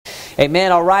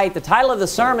Amen. All right. The title of the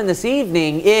sermon this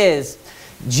evening is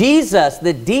Jesus,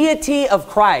 the deity of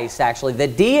Christ, actually. The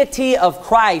deity of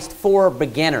Christ for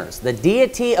beginners. The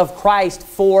deity of Christ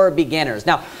for beginners.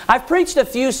 Now, I've preached a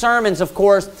few sermons, of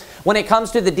course, when it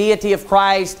comes to the deity of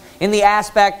Christ in the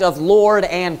aspect of Lord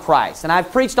and Christ. And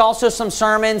I've preached also some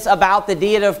sermons about the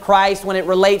deity of Christ when it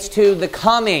relates to the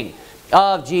coming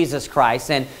of Jesus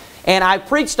Christ. And I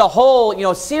preached a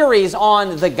whole, series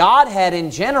on the Godhead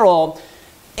in general.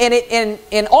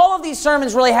 And all of these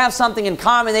sermons really have something in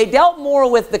common. They dealt more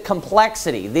with the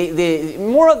complexity, the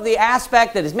more of the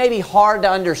aspect that is maybe hard to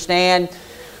understand.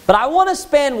 But I want to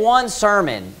spend one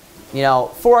sermon,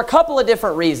 for a couple of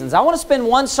different reasons. I want to spend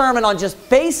one sermon on just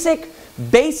basic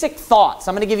thoughts.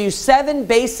 I'm going to give you 7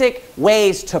 basic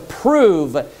ways to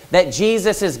prove that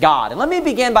Jesus is God. And let me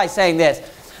begin by saying this.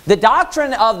 The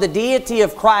doctrine of the deity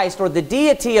of Christ, or the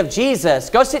deity of Jesus,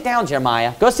 go sit down,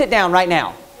 Jeremiah. Go sit down right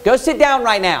now. Go sit down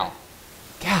right now.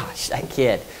 Gosh, that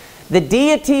kid. The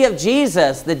deity of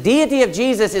Jesus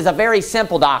is a very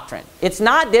simple doctrine. It's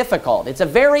not difficult. It's a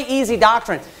very easy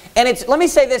doctrine. And let me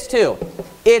say this too.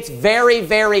 It's very,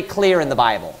 very clear in the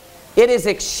Bible. It is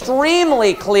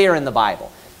extremely clear in the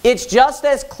Bible. It's just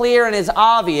as clear and as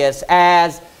obvious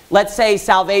as, let's say,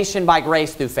 salvation by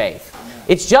grace through faith.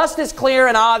 It's just as clear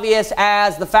and obvious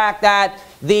as the fact that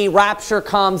the rapture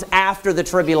comes after the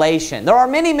tribulation. There are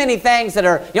many, many things that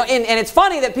are, and it's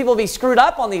funny that people be screwed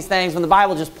up on these things when the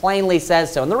Bible just plainly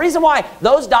says so. And the reason why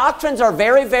those doctrines are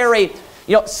very, very,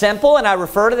 simple, and I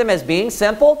refer to them as being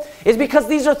simple, is because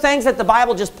these are things that the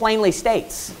Bible just plainly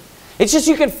states. It's just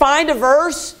you can find a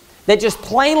verse that just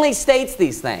plainly states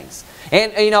these things.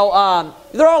 And, there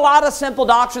are a lot of simple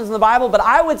doctrines in the Bible, but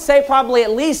I would say probably at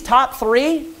least top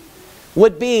 3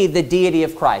 would be the deity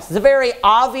of Christ. It's a very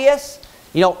obvious,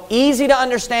 easy to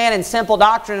understand and simple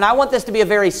doctrine. And I want this to be a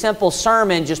very simple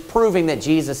sermon just proving that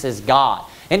Jesus is God.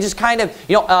 And just kind of,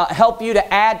 help you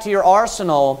to add to your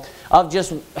arsenal of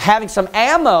just having some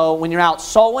ammo when you're out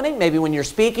soul winning, maybe when you're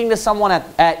speaking to someone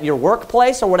at your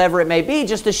workplace or whatever it may be,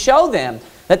 just to show them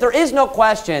that there is no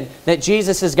question that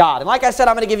Jesus is God. And like I said,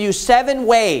 I'm going to give you 7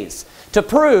 ways to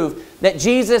prove that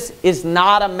Jesus is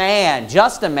not a man,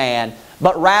 just a man,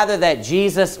 but rather that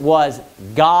Jesus was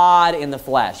God in the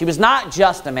flesh. He was not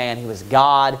just a man, He was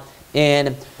God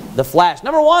in the flesh.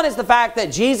 Number 1 is the fact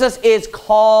that Jesus is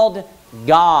called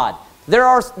God. There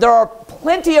are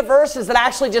plenty of verses that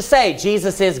actually just say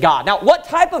Jesus is God. Now, what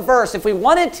type of verse, if we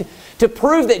wanted to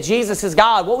prove that Jesus is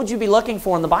God, what would you be looking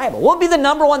for in the Bible? What would be the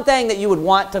number 1 thing that you would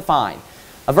want to find?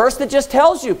 A verse that just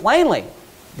tells you plainly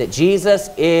that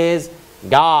Jesus is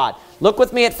God. Look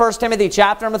with me at 1 Timothy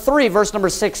chapter number 3, verse number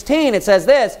 16. It says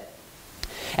this,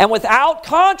 "And without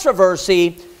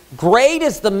controversy, great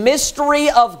is the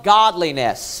mystery of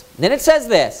godliness." Then it says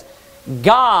this,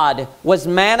 "God was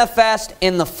manifest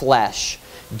in the flesh,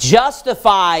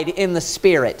 justified in the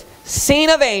Spirit, seen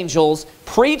of angels,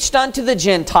 preached unto the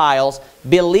Gentiles,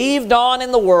 believed on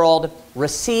in the world,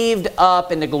 received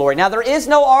up into glory." Now there is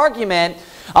no argument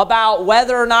about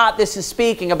whether or not this is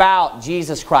speaking about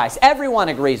Jesus Christ. Everyone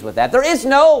agrees with that. There is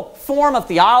no form of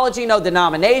theology, no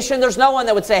denomination. There's no one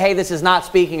that would say, hey, this is not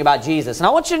speaking about Jesus. And I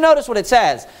want you to notice what it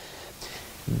says.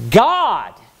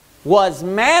 God was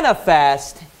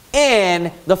manifest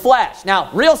in the flesh. Now,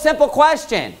 real simple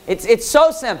question. It's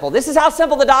so simple. This is how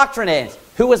simple the doctrine is.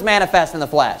 Who was manifest in the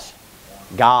flesh?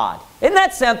 God. Isn't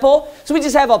that simple? So we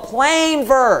just have a plain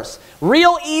verse,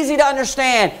 real easy to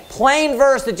understand, plain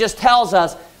verse that just tells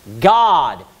us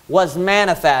God was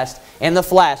manifest in the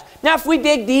flesh. Now, if we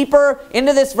dig deeper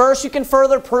into this verse, you can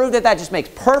further prove that just makes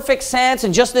perfect sense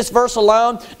in just this verse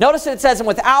alone. Notice that it says, "And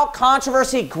without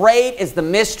controversy, great is the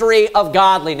mystery of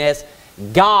godliness.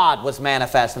 God was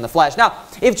manifest in the flesh." Now,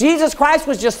 if Jesus Christ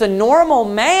was just a normal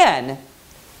man,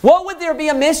 what would there be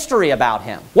a mystery about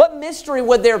Him? What mystery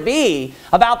would there be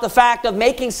about the fact of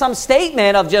making some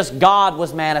statement of just God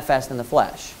was manifest in the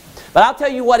flesh? But I'll tell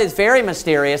you what is very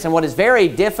mysterious and what is very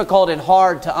difficult and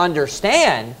hard to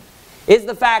understand is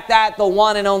the fact that the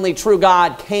one and only true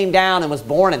God came down and was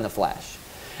born in the flesh.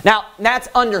 Now, that's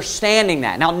understanding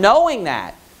that. Now, knowing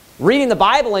that, reading the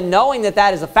Bible and knowing that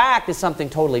that is a fact is something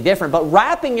totally different. But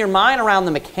wrapping your mind around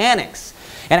the mechanics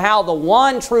and how the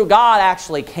one true God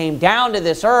actually came down to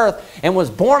this earth and was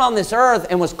born on this earth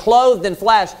and was clothed in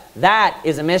flesh, that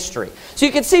is a mystery. So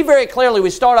you can see very clearly we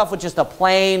start off with just a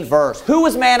plain verse. Who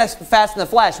was manifest in the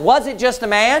flesh? Was it just a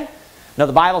man? No,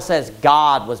 the Bible says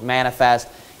God was manifest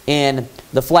in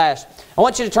the flesh. I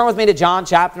want you to turn with me to John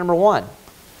chapter number 1.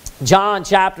 John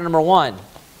chapter number 1.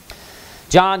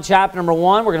 John chapter number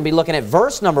 1, we're going to be looking at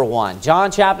verse number 1.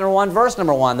 John chapter 1, verse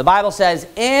number 1. The Bible says,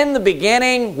 "In the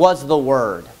beginning was the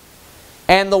Word,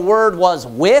 and the Word was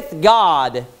with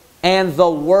God, and the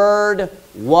Word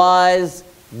was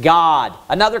God.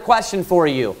 Another question for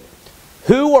you.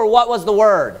 Who or what was the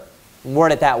Word?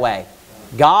 Word it that way.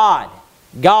 God.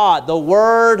 God. The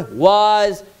Word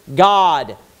was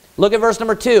God. Look at verse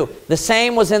number 2. The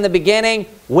same was in the beginning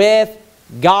with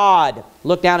God.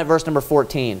 Look down at verse number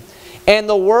 14. And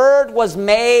the Word was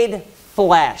made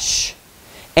flesh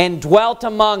and dwelt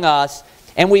among us,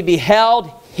 and we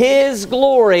beheld His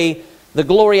glory, the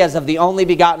glory as of the only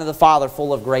begotten of the Father,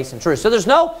 full of grace and truth. So there's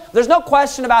no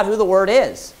question about who the Word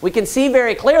is. We can see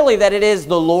very clearly that it is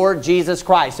the Lord Jesus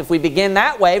Christ. If we begin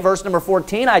that way, verse number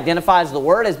 14 identifies the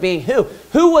Word as being who?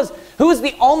 Who was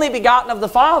the only begotten of the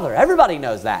Father? Everybody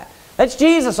knows that. That's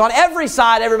Jesus. On every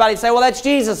side, everybody say, well, that's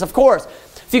Jesus, of course.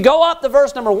 If you go up to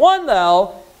verse number 1,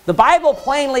 though, the Bible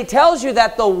plainly tells you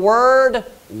that the Word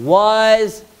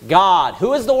was God.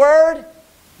 Who is the Word?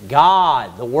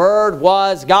 God. The Word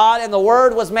was God, and the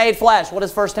Word was made flesh. What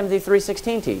does 1 Timothy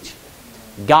 3:16 teach?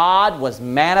 God was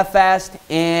manifest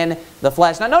in the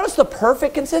flesh. Now notice the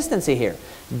perfect consistency here.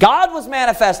 God was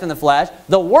manifest in the flesh,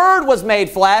 the Word was made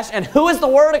flesh, and who is the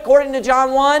Word according to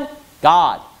John 1?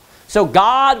 God. So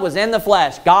God was in the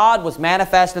flesh. God was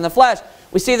manifest in the flesh.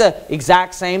 We see the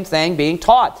exact same thing being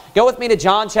taught. Go with me to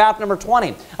John chapter number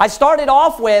 20. I started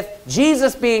off with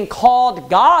Jesus being called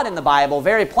God in the Bible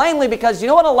very plainly because you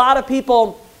know what, a lot of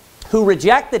people who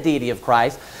reject the deity of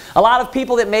Christ, a lot of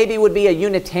people that maybe would be a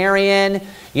Unitarian,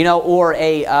 or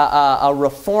a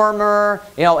reformer,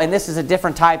 and this is a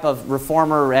different type of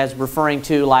reformer as referring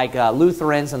to like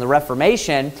Lutherans and the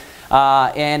Reformation,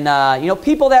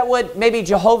 people that would, maybe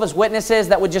Jehovah's Witnesses,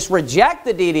 that would just reject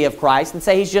the deity of Christ and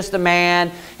say He's just a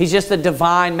man, He's just a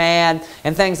divine man,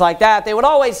 and things like that. They would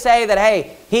always say that,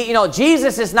 hey,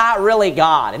 Jesus is not really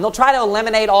God. And they'll try to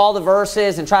eliminate all the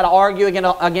verses and try to argue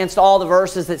against all the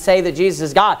verses that say that Jesus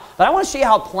is God. But I want to show you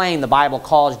how plain the Bible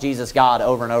calls Jesus God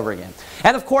over and over again.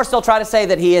 And of course, they'll try to say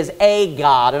that He is a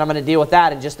God, and I'm going to deal with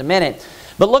that in just a minute.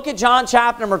 But look at John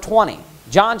chapter number 20.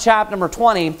 John chapter number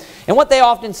 20, and what they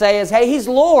often say is, hey, He's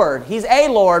Lord, He's a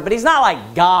Lord, but He's not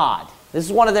like God. This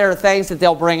is one of their things that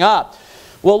they'll bring up.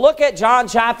 Well, look at John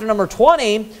chapter number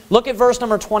 20, look at verse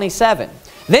number 27.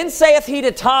 Then saith He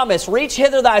to Thomas, reach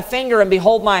hither thy finger and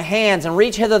behold my hands, and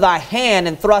reach hither thy hand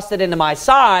and thrust it into my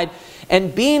side,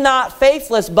 and be not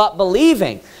faithless but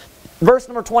believing. Verse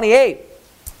number 28,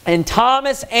 and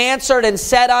Thomas answered and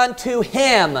said unto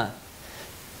Him,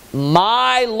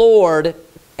 my Lord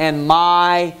and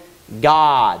my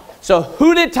God. So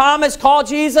who did Thomas call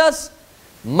Jesus?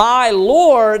 My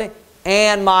Lord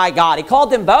and my God. He called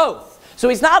them both. So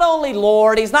He's not only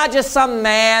Lord, He's not just some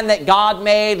man that God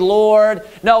made Lord.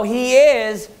 No, He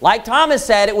is, like Thomas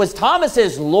said, it was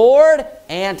Thomas's Lord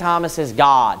and Thomas's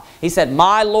God. He said,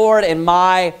 my Lord and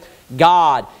my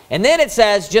God. And then it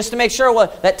says, just to make sure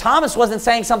that Thomas wasn't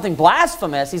saying something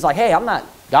blasphemous, he's like, hey, I'm not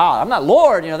God. I'm not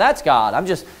Lord. That's God. I'm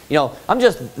just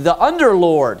the under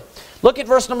Lord. Look at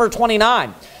verse number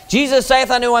 29. Jesus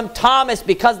saith unto him, Thomas,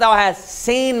 because thou hast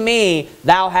seen me,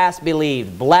 thou hast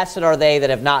believed. Blessed are they that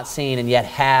have not seen and yet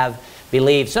have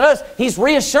believed. So notice, He's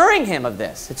reassuring him of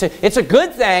this. It's a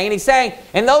good thing. And He's saying,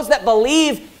 and those that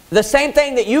believe the same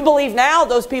thing that you believe now,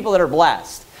 those people that are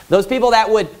blessed. Those people that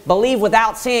would believe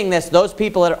without seeing this, those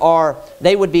people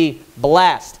they would be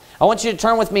blessed. I want you to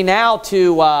turn with me now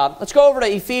to, let's go over to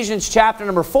Ephesians chapter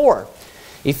number 4.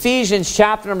 Ephesians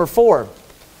chapter number 4.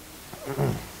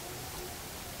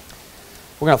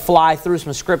 We're going to fly through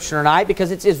some scripture tonight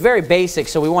because it's very basic,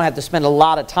 so we won't have to spend a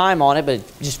lot of time on it, but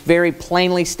just very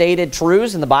plainly stated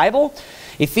truths in the Bible.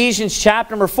 Ephesians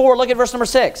chapter number 4, look at verse number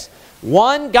 6.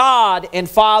 One God and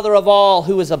Father of all,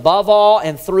 who is above all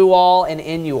and through all and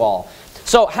in you all.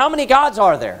 So how many gods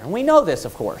are there? And we know this,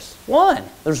 of course. One.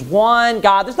 There's one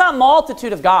God. There's not a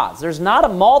multitude of gods. There's not a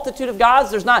multitude of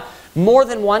gods. There's not more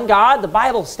than one God. The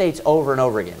Bible states over and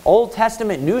over again. Old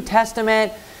Testament, New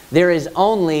Testament, there is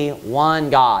only one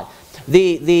God.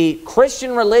 The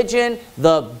Christian religion,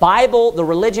 the Bible, the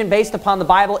religion based upon the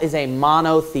Bible is a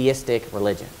monotheistic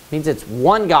religion. It means it's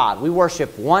one God. We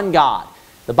worship one God.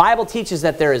 The Bible teaches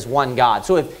that there is one God.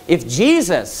 So if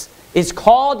Jesus is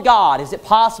called God, is it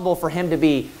possible for Him to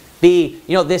be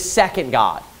this second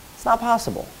God? It's not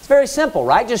possible. It's very simple,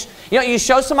 right? Just, you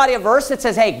show somebody a verse that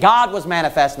says, hey, God was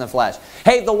manifest in the flesh.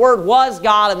 Hey, the Word was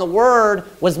God and the Word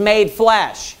was made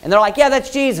flesh. And they're like, yeah,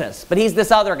 that's Jesus, but He's this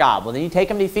other God. Well, then you take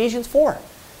them to Ephesians 4.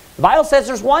 The Bible says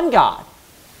there's one God.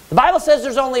 The Bible says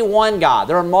there's only one God.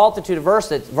 There are a multitude of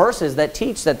verses that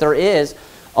teach that there is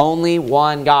only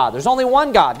one God. There's only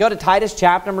one God. Go to Titus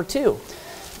chapter number 2.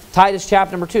 Titus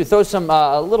chapter number 2. Throw some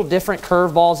a little different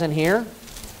curveballs in here.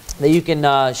 that you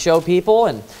can show people.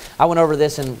 And I went over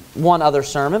this in one other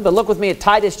sermon. But look with me at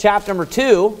Titus chapter number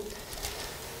 2.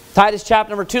 Titus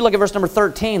chapter number 2, look at verse number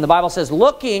 13. The Bible says,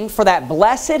 looking for that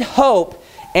blessed hope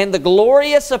and the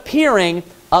glorious appearing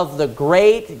of the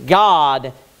great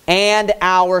God and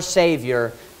our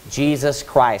Savior, Jesus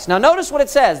Christ. Now notice what it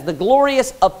says, the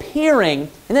glorious appearing,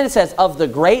 and then it says, of the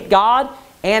great God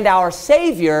and our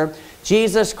Savior,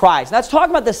 Jesus Christ. Now let's talk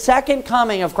about the second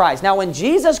coming of Christ. Now when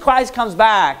Jesus Christ comes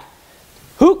back,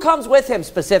 who comes with Him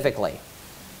specifically?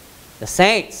 The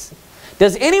saints.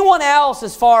 Does anyone else,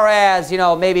 as far as,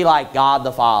 maybe like God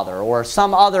the Father or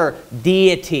some other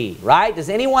deity, right? Does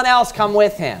anyone else come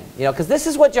with Him? Because this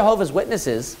is what Jehovah's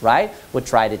Witnesses, right, would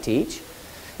try to teach.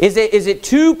 Is it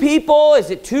two people?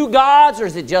 Is it two gods? Or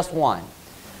is it just one?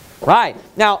 Right.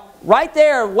 Now, right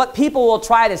there, what people will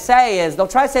try to say is, they'll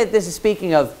try to say that this is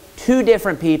speaking of two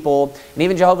different people. And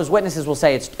even Jehovah's Witnesses will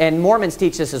say, and Mormons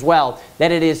teach this as well,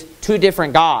 that it is two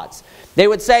different gods. They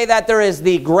would say that there is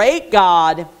the great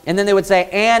God, and then they would say,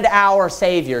 and our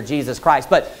Savior, Jesus Christ.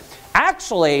 But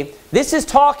actually, this is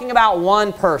talking about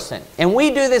one person. And we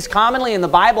do this commonly, and the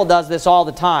Bible does this all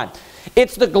the time.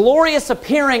 It's the glorious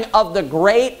appearing of the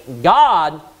great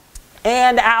God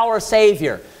and our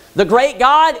Savior. The great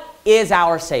God is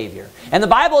our Savior. And the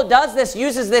Bible does this,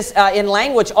 uses this in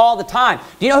language all the time.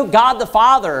 Do you know who God the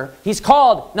Father, He's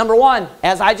called, number one,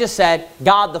 as I just said,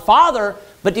 God the Father.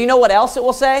 But do you know what else it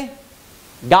will say?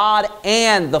 God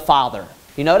and the Father.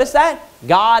 You notice that?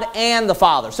 God and the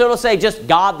Father. So it'll say just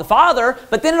God the Father,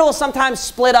 but then it'll sometimes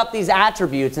split up these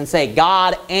attributes and say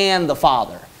God and the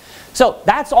Father. So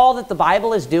that's all that the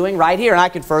Bible is doing right here. And I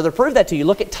can further prove that to you.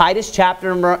 Look at Titus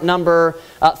chapter number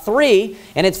 3,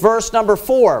 and it's verse number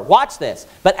 4. Watch this.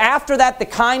 But after that, the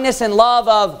kindness and love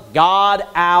of God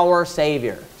our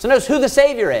Savior. So notice who the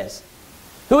Savior is.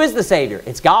 Who is the Savior?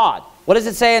 It's God. What does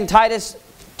it say in Titus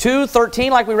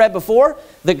 2:13, like we read before?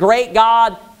 The great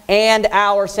God and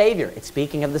our Savior. It's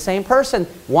speaking of the same person.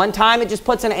 One time it just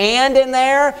puts an and in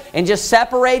there and just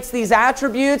separates these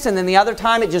attributes, and then the other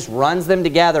time it just runs them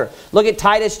together. Look at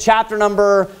Titus chapter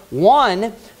number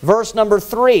 1, verse number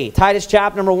 3. Titus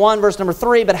chapter number 1, verse number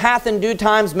 3. But hath in due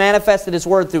times manifested His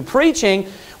word through preaching,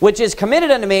 which is committed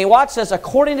unto me, watch this,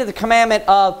 according to the commandment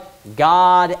of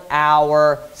God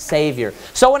our Savior.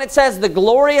 So when it says the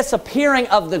glorious appearing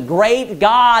of the great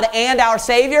God and our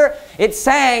Savior, it's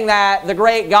saying that the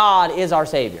great God is our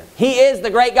Savior. He is the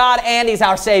great God and He's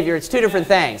our Savior. It's two different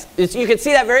things. You can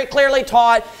see that very clearly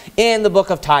taught in the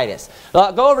book of Titus.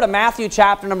 Go over to Matthew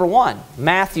chapter number 1.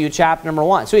 Matthew chapter number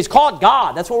 1. So He's called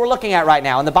God. That's what we're looking at right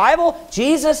now. In the Bible,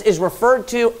 Jesus is referred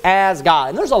to as God.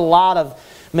 And there's a lot of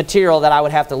material that I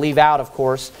would have to leave out, of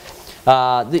course,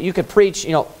 that you could preach,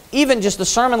 even just a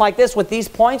sermon like this with these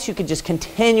points, you could just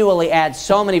continually add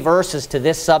so many verses to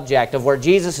this subject of where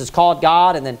Jesus is called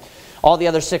God and then all the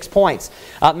other 6 points.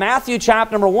 Matthew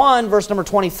chapter number 1, verse number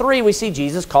 23, we see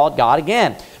Jesus called God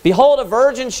again. Behold, a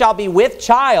virgin shall be with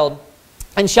child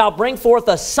and shall bring forth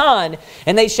a son,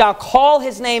 and they shall call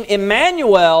His name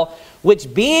Emmanuel,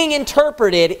 which being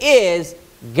interpreted is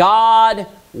God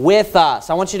with us.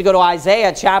 I want you to go to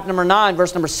Isaiah chapter number 9,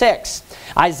 verse number 6.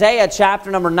 Isaiah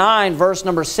chapter number 9, verse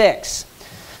number 6.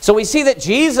 So we see that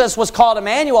Jesus was called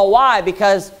Emmanuel. Why?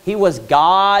 Because He was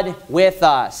God with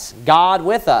us. God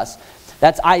with us.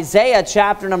 That's Isaiah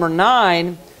chapter number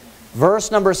 9,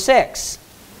 verse number 6.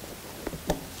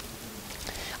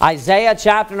 Isaiah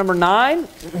chapter number 9,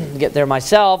 get there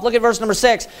myself. Look at verse number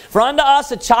 6. For unto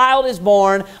us a child is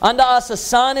born, unto us a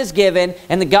son is given,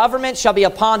 and the government shall be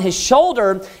upon His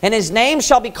shoulder, and His name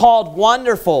shall be called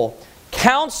Wonderful,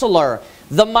 Counselor,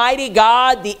 the Mighty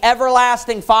God, the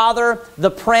Everlasting Father,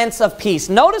 the Prince of Peace.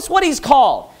 Notice what He's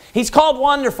called. He's called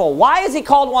Wonderful. Why is He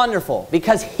called Wonderful?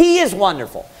 Because He is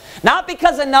wonderful. Not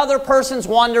because another person's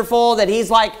wonderful that He's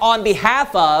like on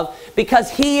behalf of, because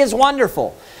He is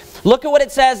wonderful. Look at what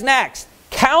it says next.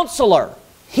 Counselor.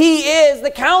 He is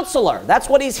the counselor. That's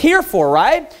what He's here for,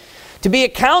 right? To be a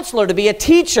counselor, to be a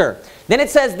teacher. Then it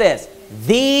says this,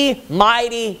 the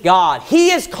mighty God.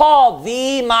 He is called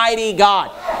the mighty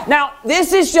God. Now,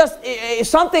 this is just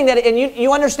something that, and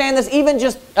you understand this even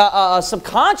just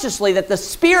subconsciously, that the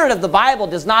spirit of the Bible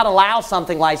does not allow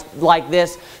something like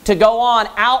this to go on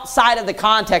outside of the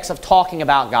context of talking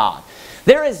about God.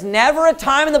 There is never a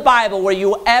time in the Bible where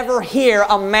you ever hear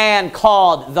a man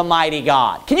called the mighty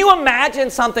God. Can you imagine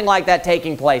something like that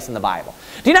taking place in the Bible?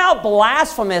 Do you know how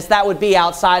blasphemous that would be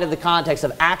outside of the context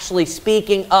of actually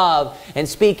speaking of and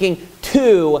speaking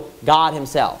to God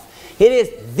Himself? It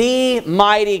is the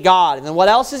mighty God. And then what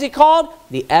else is He called?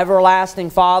 The Everlasting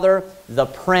Father, the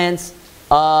Prince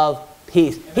of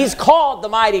Peace. He's called the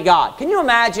mighty God. Can you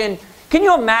imagine Can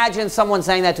you imagine someone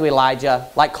saying that to Elijah?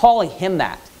 Like calling him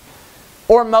that.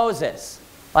 Or Moses.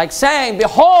 Like saying,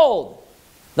 behold,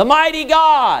 the mighty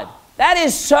God. That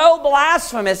is so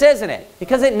blasphemous, isn't it?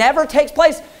 Because it never takes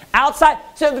place outside.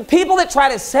 So the people that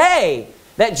try to say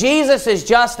that Jesus is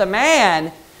just a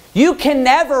man, you can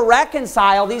never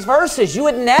reconcile these verses. You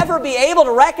would never be able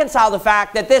to reconcile the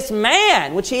fact that this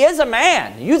man, which he is a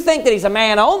man, you think that he's a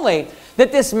man only,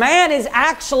 that this man is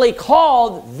actually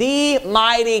called the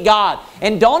mighty God.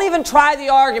 And don't even try the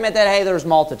argument that, hey, there's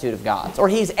multitude of gods, or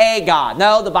he's a God.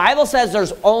 No, the Bible says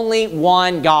there's only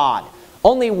one God.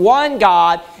 Only one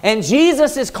God, and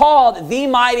Jesus is called the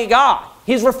mighty God.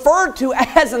 He's referred to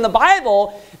as, in the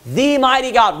Bible, the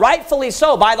mighty God, rightfully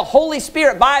so, by the Holy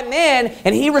Spirit, by men,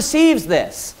 and he receives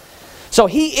this. So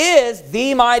he is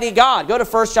the mighty God. Go to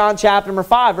 1 John chapter number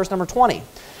 5, verse number 20.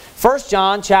 1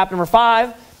 John chapter number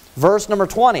 5, verse number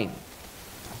 20.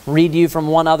 Read you from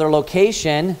one other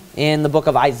location in the book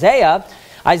of Isaiah.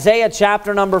 Isaiah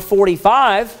chapter number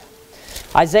 45.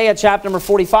 Isaiah chapter number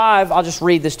 45, I'll just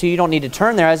read this to you. You don't need to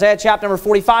turn there. Isaiah chapter number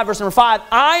 45, verse number 5.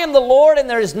 I am the Lord and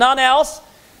there is none else.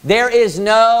 There is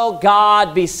no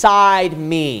God beside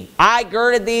me. I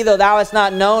girded thee, though thou hast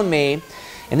not known me.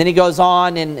 And then he goes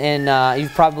on, and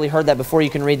you've probably heard that before. You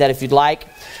can read that if you'd like.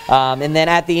 And then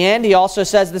at the end, he also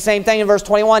says the same thing in verse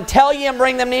 21. Tell ye and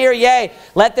bring them near, yea,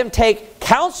 let them take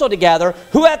counsel together.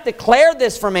 Who hath declared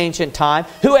this from ancient time?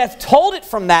 Who hath told it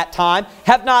from that time?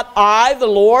 Have not I, the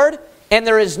Lord? And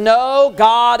there is no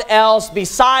God else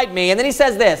beside me. And then he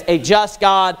says this, a just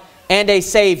God and a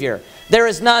Savior. There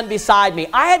is none beside me.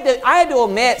 I had to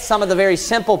omit some of the very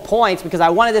simple points because I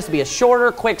wanted this to be a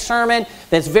shorter, quick sermon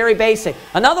that's very basic.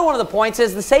 Another one of the points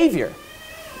is the Savior.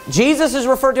 Jesus is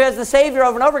referred to as the Savior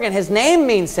over and over again. His name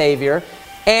means Savior.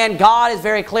 And God is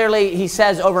very clearly, he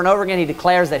says over and over again, he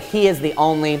declares that he is the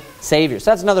only Savior.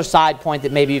 So that's another side point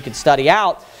that maybe you could study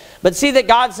out. But see that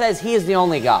God says he is the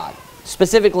only God.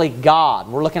 Specifically God.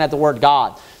 We're looking at the word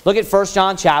God. Look at 1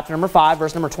 John chapter number 5,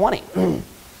 verse number 20.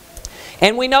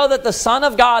 And we know that the Son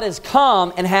of God is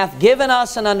come and hath given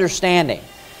us an understanding,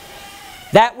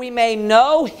 that we may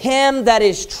know him that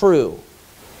is true.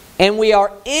 And we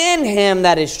are in him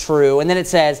that is true. And then it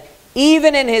says,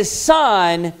 even in his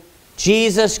Son,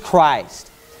 Jesus Christ.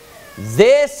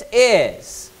 This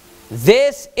is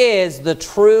the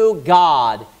true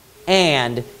God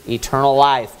and eternal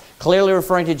life. Clearly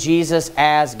referring to Jesus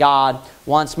as God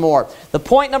once more. The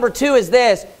point number 2 is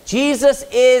this. Jesus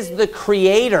is the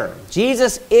Creator.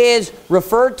 Jesus is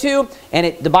referred to,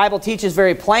 and the Bible teaches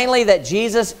very plainly that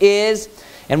Jesus is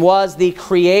and was the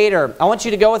Creator. I want you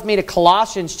to go with me to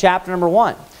Colossians chapter number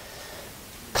 1.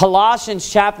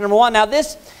 Colossians chapter number 1. Now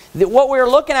what we're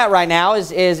looking at right now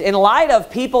is in light of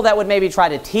people that would maybe try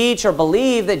to teach or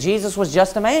believe that Jesus was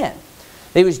just a man.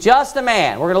 He was just a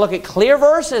man. We're going to look at clear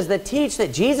verses that teach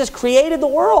that Jesus created the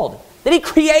world. That he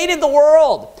created the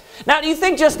world. Now, do you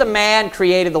think just a man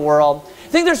created the world? Do you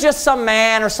think there's just some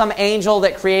man or some angel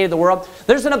that created the world?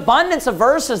 There's an abundance of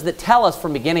verses that tell us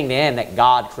from beginning to end that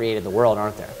God created the world,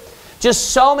 aren't there?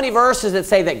 Just so many verses that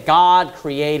say that God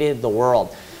created the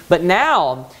world. But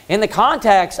now, in the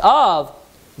context of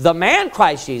the man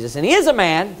Christ Jesus, and he is a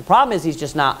man, the problem is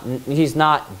he's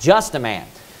not just a man.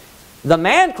 The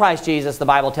man Christ Jesus, the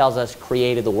Bible tells us,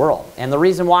 created the world. And the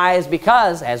reason why is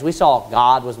because, as we saw,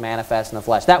 God was manifest in the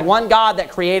flesh. That one God that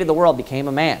created the world became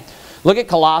a man. Look at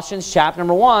Colossians chapter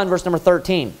number 1, verse number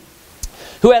 13.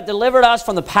 Who hath delivered us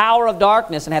from the power of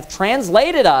darkness and hath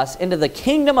translated us into the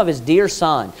kingdom of his dear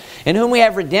Son, in whom we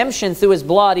have redemption through his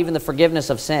blood, even the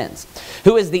forgiveness of sins.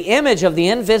 Who is the image of the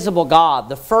invisible God,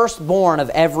 the firstborn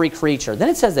of every creature. Then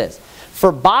it says this,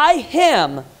 for by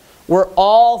him were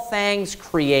all things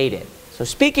created. So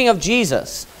speaking of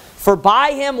Jesus, for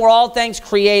by him were all things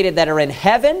created that are in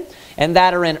heaven and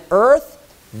that are in earth,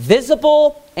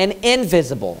 visible and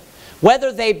invisible,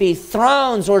 whether they be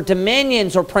thrones or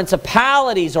dominions or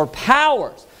principalities or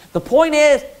powers. The point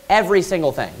is, every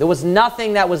single thing. There was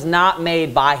nothing that was not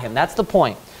made by him. That's the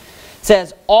point. It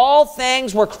says, all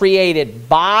things were created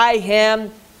by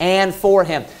him and for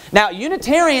him. Now,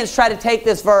 Unitarians try to take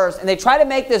this verse and they try to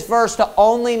make this verse to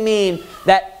only mean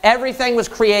that everything was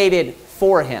created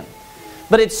for him.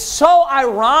 But it's so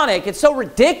ironic, it's so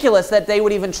ridiculous that they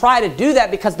would even try to do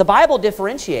that because the Bible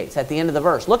differentiates at the end of the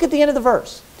verse. Look at the end of the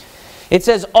verse. It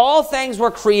says, all things were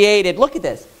created, look at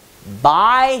this,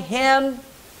 by him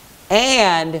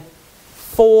and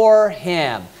for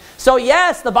him. So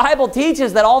yes, the Bible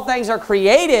teaches that all things are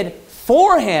created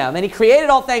for him, and he created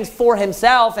all things for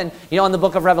himself. And you know, in the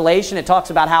book of Revelation it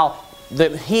talks about how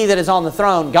he that is on the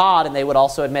throne, God, and they would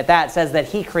also admit that, says that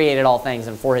he created all things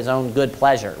and for his own good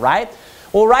pleasure, right?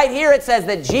 Well, right here it says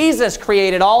that Jesus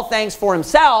created all things for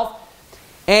himself,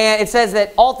 and it says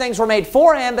that all things were made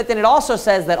for him, but then it also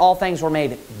says that all things were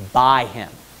made by him.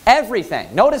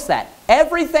 Everything. Notice that.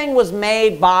 Everything was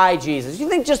made by Jesus. You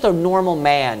think just a normal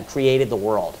man created the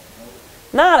world?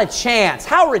 Not a chance.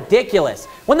 How ridiculous.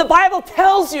 When the Bible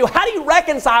tells you, how do you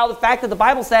reconcile the fact that the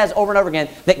Bible says over and over again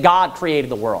that God created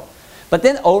the world? But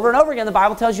then over and over again the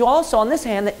Bible tells you also on this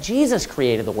hand that Jesus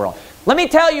created the world. Let me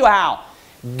tell you how.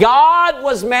 God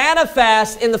was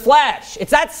manifest in the flesh.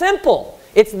 It's that simple.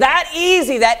 It's that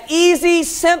easy,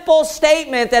 simple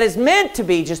statement that is meant to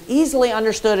be just easily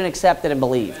understood and accepted and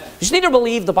believed. You just need to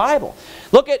believe the Bible.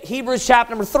 Look at Hebrews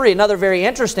chapter number 3, another very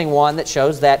interesting one that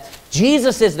shows that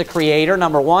Jesus is the creator,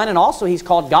 number one, and also he's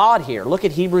called God here. Look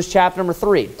at Hebrews chapter number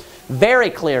 3. Very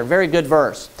clear, very good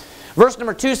verse. Verse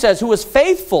number 2 says, who was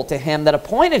faithful to him that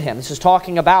appointed him. This is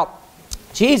talking about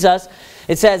Jesus.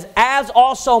 It says, as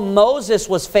also Moses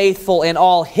was faithful in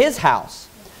all his house.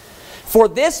 For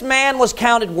this man was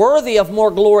counted worthy of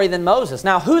more glory than Moses.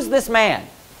 Now, who's this man?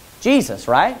 Jesus,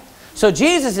 right? So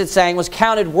Jesus, it's saying, was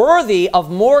counted worthy of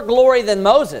more glory than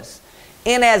Moses.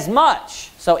 Inasmuch,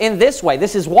 so in this way,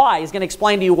 this is why. He's going to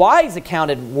explain to you why he's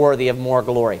accounted worthy of more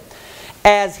glory.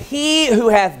 As he who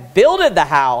hath builded the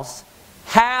house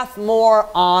hath more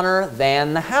honor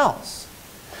than the house.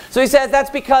 So he says that's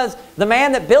because the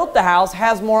man that built the house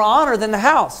has more honor than the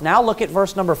house. Now look at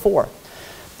verse number 4.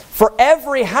 For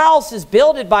every house is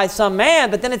builded by some man,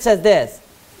 but then it says this,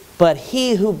 but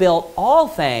he who built all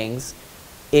things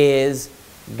is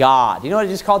God. You know what it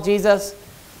just called Jesus?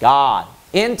 God.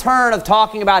 In turn of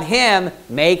talking about him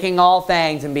making all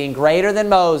things and being greater than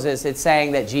Moses, it's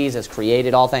saying that Jesus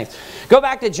created all things. Go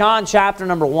back to John chapter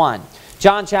number 1.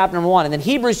 John chapter number 1. And then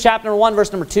Hebrews chapter number 1,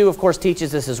 verse number 2, of course,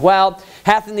 teaches this as well.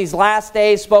 Hath in these last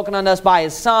days spoken unto us by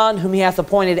his Son, whom he hath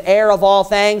appointed heir of all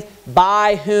things,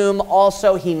 by whom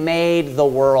also he made the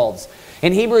worlds.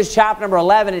 In Hebrews chapter number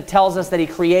 11, it tells us that he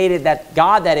created, that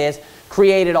God, that is,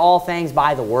 created all things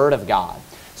by the word of God.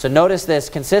 So notice this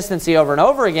consistency over and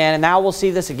over again, and now we'll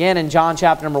see this again in John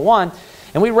chapter number 1.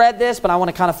 And we read this, but I want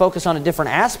to kind of focus on a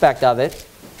different aspect of it.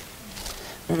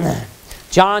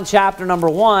 John chapter number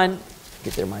 1.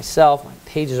 Get there myself. My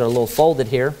pages are a little folded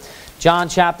here. John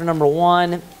chapter number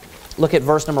 1. Look at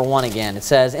verse number 1 again. It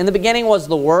says, in the beginning was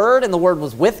the Word, and the Word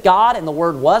was with God, and the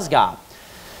Word was God.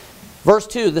 Verse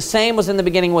 2, the same was in the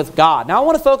beginning with God. Now I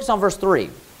want to focus on verse 3.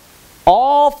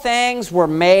 All things were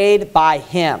made by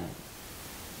him.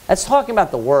 That's talking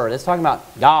about the Word. That's talking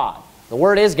about God. The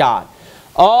Word is God.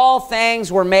 All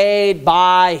things were made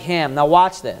by him. Now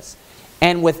watch this.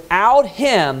 And without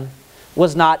him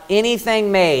was not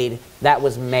anything made that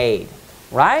was made.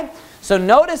 Right? So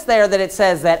notice there that it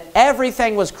says that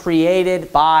everything was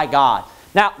created by God.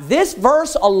 Now this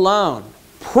verse alone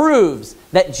proves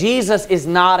that Jesus is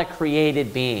not a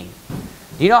created being.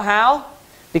 Do you know how?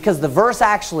 Because the verse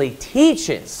actually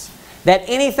teaches that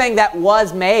anything that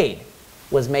was made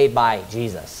by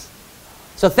Jesus.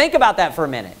 So think about that for a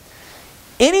minute.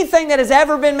 Anything that has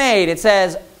ever been made, it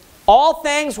says, all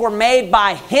things were made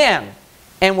by him,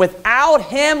 and without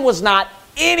him was not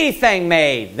anything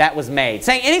made that was made.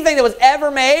 Saying anything that was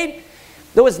ever made,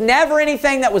 there was never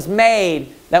anything that was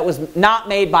made that was not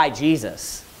made by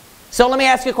Jesus. So let me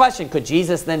ask you a question. Could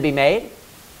Jesus then be made?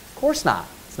 Of course not.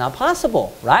 It's not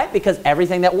possible, right? Because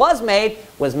everything that was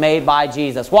made by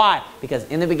Jesus. Why? Because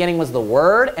in the beginning was the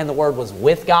Word, and the Word was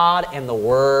with God, and the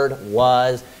Word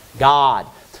was God.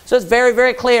 So it's very,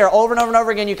 very clear. Over and over and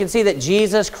over again, you can see that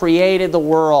Jesus created the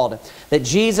world. That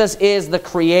Jesus is the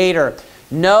creator.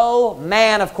 No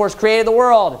man, of course, created the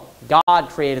world. God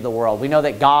created the world. We know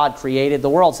that God created the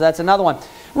world. So that's another one.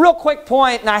 Real quick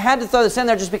point, and I had to throw this in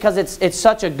there just because it's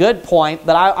such a good point,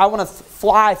 but I want to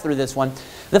fly through this one.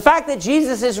 The fact that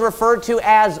Jesus is referred to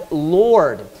as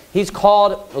Lord. He's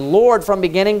called Lord from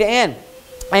beginning to end.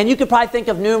 And you could probably think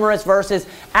of numerous verses.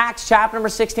 Acts chapter number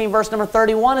 16, verse number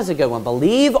 31 is a good one.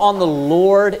 Believe on the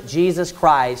Lord Jesus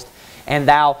Christ, and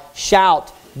thou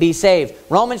shalt be saved.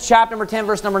 Romans chapter number 10,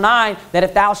 verse number 9, that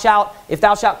if thou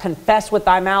shalt confess with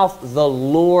thy mouth the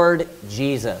Lord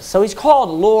Jesus. So he's called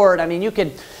Lord. I mean, you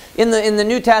could, in the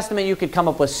New Testament, you could come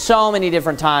up with so many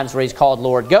different times where he's called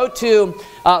Lord. Go to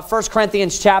 1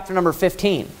 Corinthians chapter number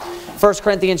 15. 1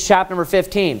 Corinthians chapter number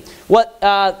 15. What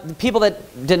the people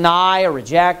that deny or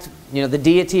reject, the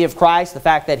deity of Christ, the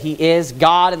fact that he is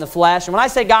God in the flesh. And when I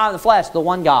say God in the flesh, the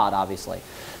one God, obviously.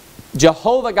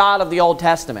 Jehovah God of the Old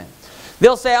Testament.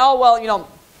 They'll say, oh, well,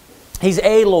 he's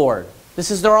a Lord.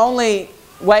 This is their only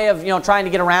way of, trying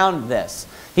to get around this.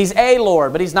 He's a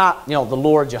Lord, but he's not, the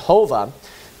Lord Jehovah.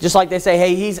 Just like they say,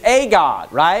 hey, he's a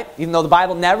God, right? Even though the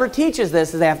Bible never teaches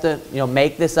this, they have to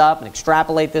make this up and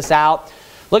extrapolate this out.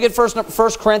 Look at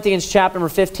 1 Corinthians chapter number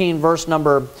 15, verse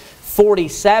number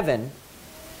 47.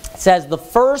 It says, the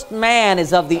first man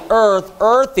is of the earth,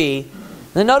 earthy.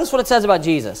 Then notice what it says about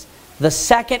Jesus. The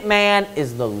second man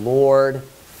is the Lord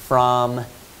from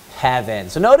heaven.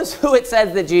 So notice who it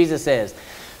says that Jesus is.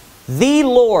 The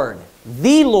Lord,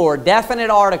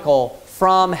 definite article,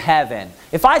 from heaven.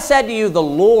 If I said to you, the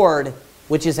Lord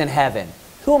which is in heaven,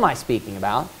 who am I speaking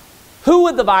about? Who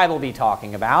would the Bible be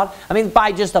talking about? I mean,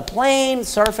 by just a plain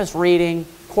surface reading,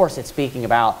 of course it's speaking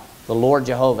about the Lord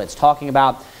Jehovah. It's talking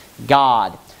about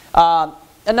God.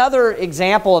 Another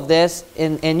example of this,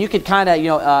 and you could kind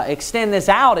of extend this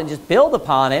out and just build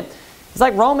upon it. It's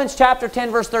like Romans chapter 10,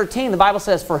 verse 13. The Bible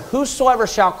says, for whosoever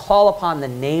shall call upon the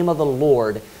name of the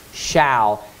Lord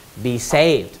shall be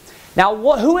saved. Now,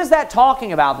 who is that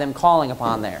talking about, them calling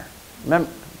upon there? Remember,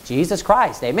 Jesus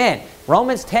Christ. Amen.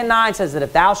 Romans 10:9 says that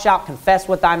if thou shalt confess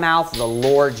with thy mouth the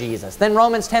Lord Jesus. Then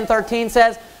Romans 10:13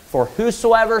 says, for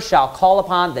whosoever shall call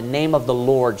upon the name of the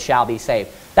Lord shall be saved.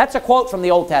 That's a quote from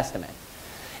the Old Testament.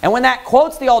 And when that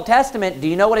quotes the Old Testament, do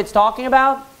you know what it's talking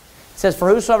about? It says, for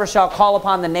whosoever shall call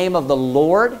upon the name of the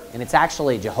Lord, and it's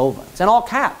actually Jehovah. It's in all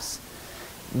caps.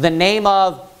 The name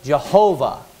of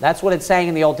Jehovah. That's what it's saying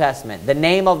in the Old Testament. The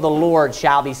name of the Lord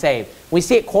shall be saved. We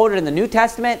see it quoted in the New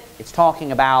Testament. It's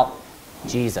talking about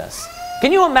Jesus.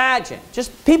 Can you imagine?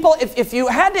 Just people, if you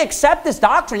had to accept this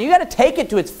doctrine, you got to take it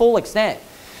to its full extent.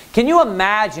 Can you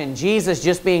imagine Jesus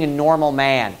just being a normal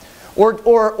man?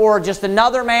 Or just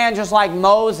another man just like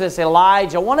Moses,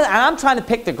 Elijah. And I'm trying to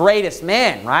pick the greatest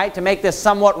men, right? To make this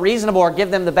somewhat reasonable or give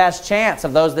them the best chance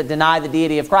of those that deny the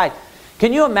deity of Christ.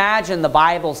 Can you imagine the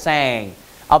Bible saying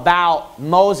about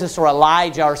Moses or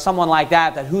Elijah or someone like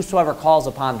that, that whosoever calls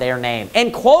upon their name,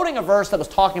 and quoting a verse that was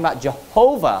talking about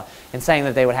Jehovah and saying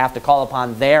that they would have to call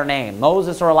upon their name,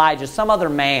 Moses or Elijah, some other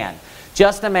man,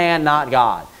 just a man, not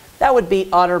God. That would be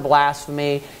utter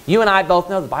blasphemy. You and I both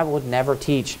know the Bible would never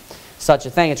teach such a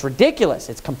thing. It's ridiculous.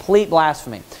 It's complete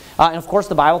blasphemy. And of course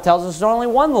the Bible tells us there's only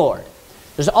one Lord.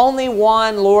 There's only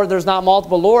one Lord. There's not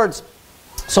multiple Lords.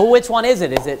 So which one is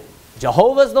it? Is it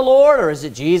Jehovah's the Lord, or is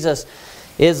it Jesus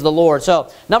is the Lord?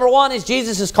 So number one is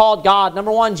Jesus is called God.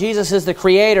 Number one, Jesus is the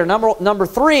Creator. Number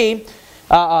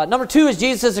two is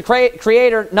Jesus is the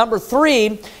Creator. Number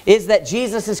three is that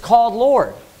Jesus is called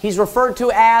Lord. He's referred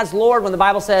to as Lord when the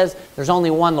Bible says there's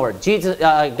only one Lord. Jesus,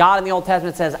 God in the Old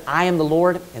Testament says, I am the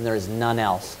Lord and there is none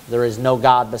else. There is no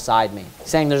God beside me. He's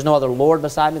saying there's no other Lord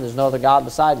beside me. There's no other God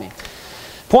beside me.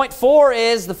 Point four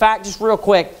is the fact, just real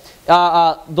quick,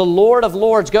 the Lord of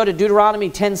Lords. Go to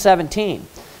Deuteronomy 10:17.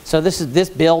 So this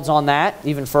builds on that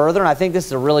even further, and I think this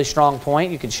is a really strong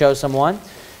point. You could show someone.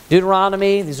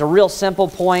 Deuteronomy, these are real simple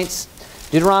points.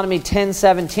 Deuteronomy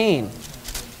 10:17.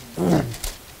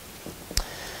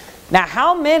 Now,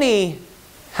 how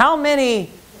many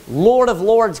Lord of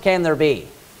Lords can there be?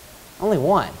 Only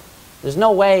one. There's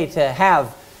no way to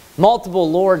have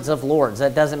multiple Lords of Lords.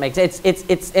 That doesn't make sense.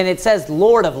 And it says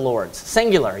Lord of Lords,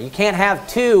 singular. You can't have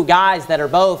two guys that are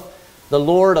both the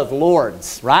Lord of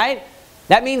Lords, right?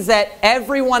 That means that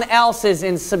everyone else is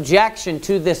in subjection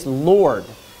to this Lord.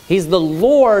 He's the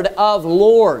Lord of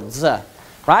Lords,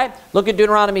 right? Look at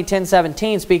Deuteronomy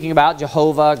 10:17, speaking about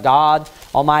Jehovah, God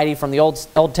Almighty from the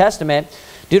Old Testament.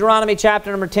 Deuteronomy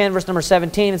chapter number 10, verse number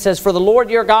 17, it says, for the Lord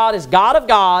your God is God of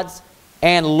gods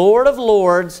and Lord of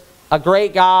lords, a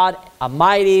great God, a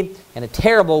mighty, and a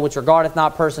terrible, which regardeth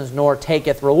not persons nor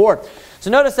taketh reward. So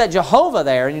notice that Jehovah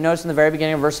there, and you notice in the very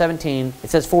beginning of verse 17, it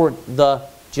says for the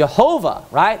Jehovah,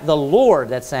 right? The Lord,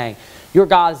 that's saying, your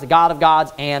God is the God of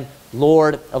gods and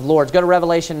Lord of lords. Go to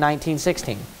Revelation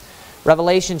 19:16.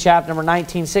 Revelation chapter number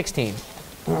 19:16.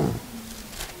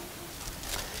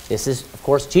 This is, of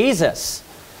course, Jesus.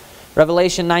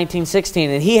 Revelation 19:16.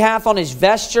 And he hath on his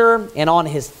vesture and on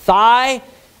his thigh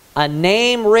a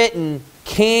name written,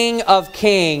 King of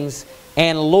Kings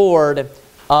and Lord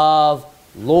of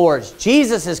Lords.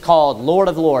 Jesus is called Lord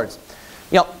of Lords.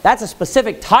 You know, that's a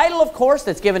specific title, of course,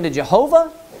 that's given to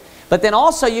Jehovah. But then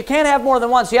also, you can't have more than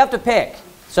one, so you have to pick.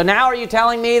 So now are you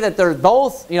telling me that they're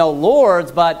both,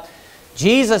 Lords, but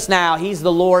Jesus now, He's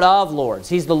the Lord of Lords.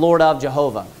 He's the Lord of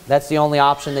Jehovah. That's the only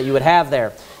option that you would have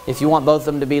there if you want both of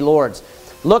them to be Lords.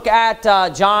 Look at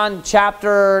John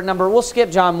chapter number, we'll skip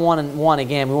John 1:1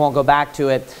 again. We won't go back to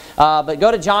it. But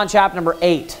go to John chapter number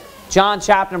 8. John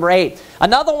chapter number 8.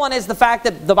 Another one is the fact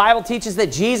that the Bible teaches that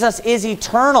Jesus is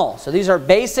eternal. So these are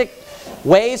basic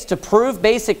ways to prove,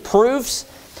 basic proofs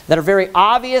that are very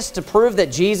obvious to prove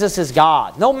that Jesus is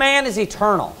God. No man is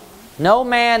eternal. No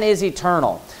man is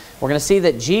eternal. We're going to see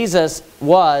that Jesus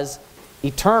was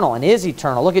eternal and is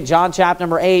eternal. Look at John chapter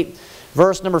number 8,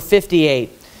 verse number 58.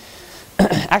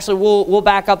 Actually, we'll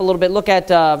back up a little bit. Look at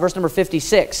verse number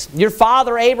 56. Your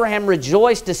father Abraham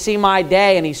rejoiced to see my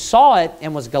day, and he saw it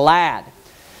and was glad.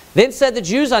 Then said the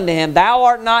Jews unto him, Thou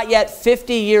art not yet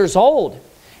 50 years old,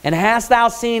 and hast thou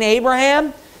seen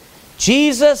Abraham?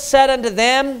 Jesus said unto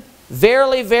them,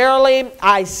 Verily, verily,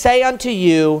 I say unto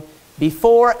you,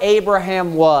 before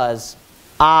Abraham was,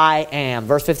 I am.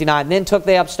 Verse 59, Then took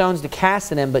they up stones to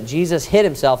cast at him, but Jesus hid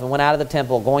himself and went out of the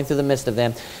temple, going through the midst of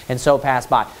them, and so passed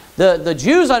by. The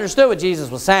Jews understood what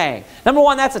Jesus was saying. Number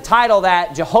one, that's a title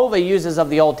that Jehovah uses of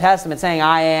the Old Testament, saying,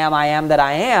 I am that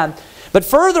I am. But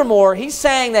furthermore, he's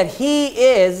saying that he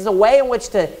is a way in which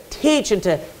to teach and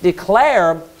to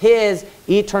declare his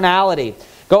eternality.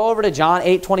 Go over to John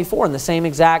 8:24 in the same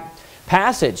exact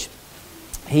passage.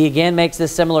 He again makes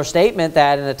this similar statement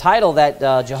that in a title that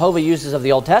Jehovah uses of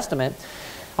the Old Testament.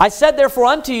 I said therefore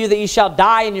unto you that ye shall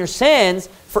die in your sins,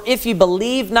 for if ye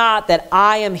believe not that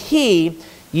I am he,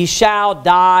 ye shall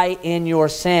die in your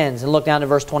sins. And look down to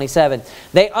verse 27.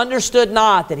 They understood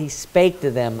not that he spake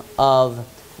to them of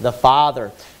the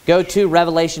Father. Go to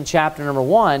Revelation chapter number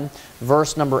 1,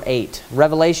 verse number 8.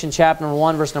 Revelation chapter number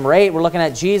 1, verse number 8. We're looking at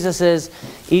Jesus'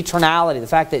 eternality. The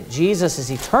fact that Jesus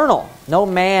is eternal. No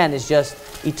man is just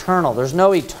eternal. There's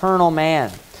no eternal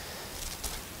man.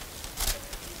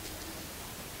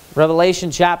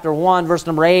 Revelation chapter 1, verse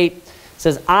number 8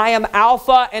 says, I am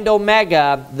Alpha and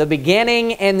Omega, the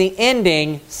beginning and the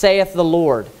ending, saith the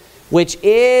Lord, which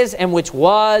is and which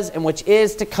was and which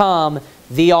is to come,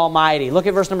 the Almighty. Look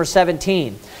at verse number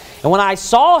 17. And when I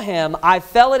saw him, I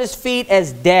fell at his feet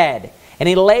as dead. And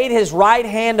he laid his right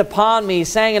hand upon me,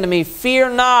 saying unto me,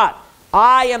 Fear not,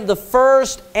 I am the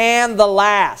first and the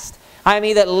last. I am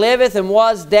he that liveth and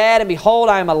was dead, and behold,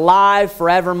 I am alive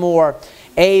forevermore.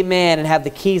 Amen. And have the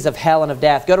keys of hell and of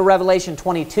death. Go to Revelation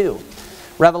 22.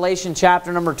 Revelation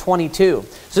chapter number 22.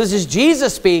 So this is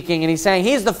Jesus speaking, and he's saying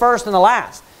he's the first and the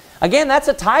last. Again, that's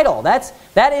a title. That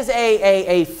is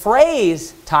a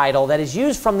phrase title that is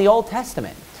used from the Old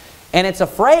Testament. And it's a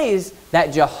phrase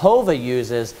that Jehovah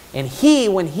uses, and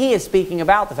when he is speaking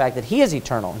about the fact that he is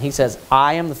eternal. And he says,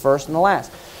 I am the first and the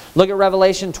last. Look at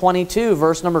Revelation 22,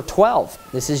 verse number 12.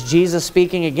 This is Jesus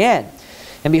speaking again.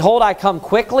 And behold, I come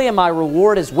quickly, and my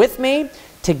reward is with me,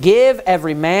 to give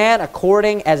every man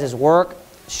according as his work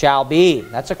shall be.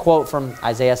 That's a quote from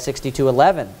Isaiah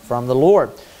 62:11 from the Lord.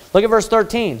 Look at verse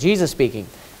 13, Jesus speaking.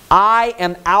 I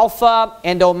am Alpha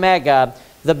and Omega,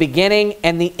 the beginning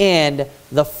and the end,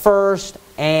 the first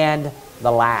and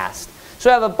the last. So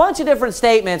I have a bunch of different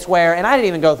statements where, and I didn't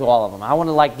even go through all of them. I want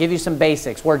to give you some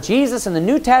basics, where Jesus in the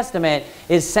New Testament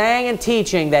is saying and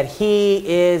teaching that he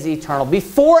is eternal.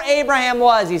 Before Abraham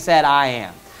was, he said, I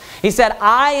am. He said,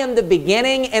 I am the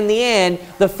beginning and the end,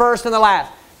 the first and the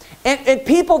last. And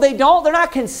people, they're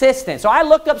not consistent. So I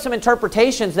looked up some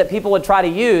interpretations that people would try to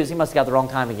use. He must have got the wrong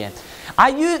time again.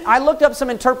 I looked up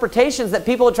some interpretations that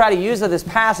people would try to use of this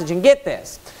passage, and get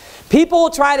this. People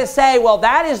will try to say, well,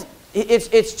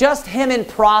 it's just him in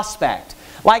prospect.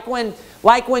 Like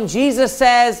when Jesus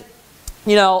says,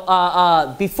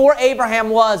 before Abraham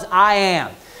was, I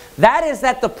am. That is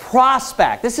that the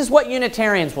prospect. This is what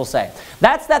Unitarians will say.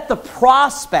 That's that the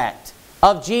prospect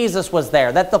of Jesus was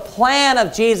there, that the plan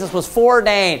of Jesus was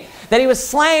foreordained, that he was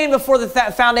slain before the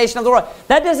foundation of the world.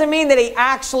 That doesn't mean that he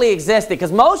actually existed,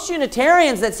 because most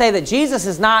Unitarians that say that Jesus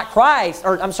is not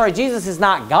Jesus is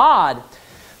not God,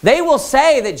 they will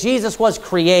say that Jesus was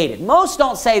created. Most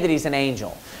don't say that he's an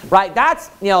angel, right? That's,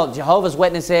 Jehovah's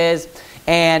Witnesses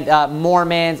and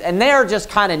Mormons, and they're just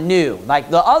kind of new.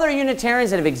 Like the other Unitarians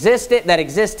that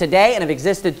exist today and have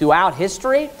existed throughout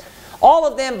history, all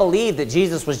of them believe that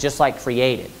Jesus was just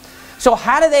created. So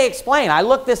how do they explain? I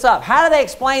looked this up. How do they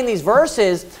explain these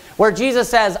verses where Jesus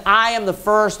says, I am the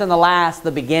first and the last,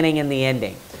 the beginning and the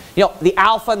ending? The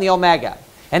Alpha and the Omega.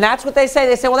 And that's what they say.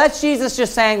 They say, well, that's Jesus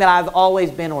just saying that I've always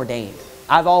been ordained.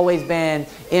 I've always been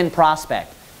in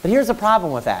prospect. But here's the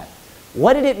problem with that.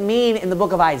 What did it mean in the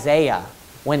book of Isaiah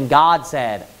when God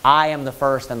said, I am the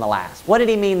first and the last? What did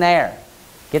he mean there?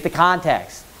 Get the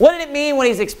context. What did it mean when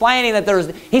he's explaining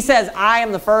that he says, I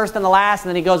am the first and the last, and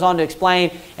then he goes on to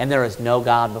explain, and there is no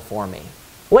God before me?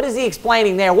 What is he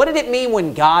explaining there? What did it mean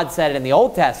when God said it in the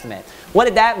Old Testament? What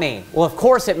did that mean? Well, of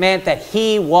course it meant that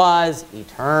he was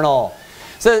eternal.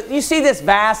 So you see this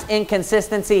vast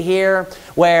inconsistency here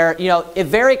where, it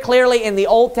very clearly in the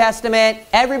Old Testament,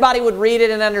 everybody would read it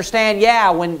and understand,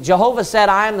 when Jehovah said,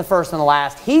 I am the first and the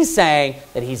last, he's saying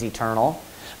that he's eternal.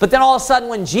 But then all of a sudden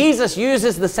when Jesus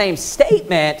uses the same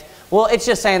statement, Well, it's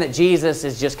just saying that Jesus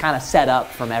is just kind of set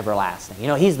up from everlasting. You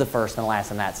know, he's the first and the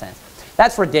last in that sense.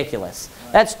 That's ridiculous.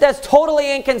 That's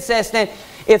totally inconsistent.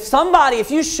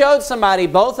 If you showed somebody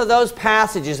both of those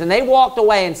passages and they walked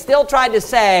away and still tried to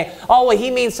say, oh, well,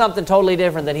 he means something totally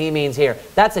different than he means here,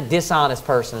 that's a dishonest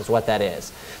person is what that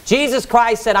is. Jesus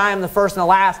Christ said, I am the first and the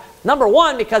last. Number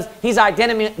one, because he's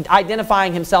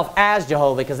identifying himself as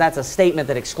Jehovah, because that's a statement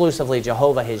that exclusively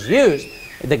Jehovah has used,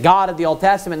 the God of the Old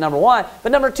Testament, number one.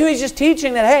 But number two, he's just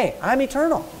teaching that, hey, I'm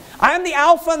eternal. I am the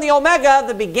Alpha and the Omega,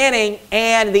 the beginning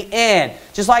and the end.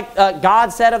 Just like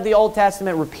God said of the Old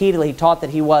Testament repeatedly, he taught that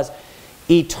he was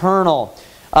eternal.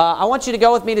 I want you to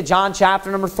go with me to John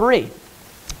chapter number 3.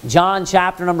 John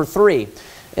chapter number 3.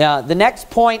 The next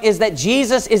point is that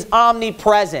Jesus is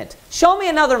omnipresent. Show me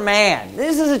another man.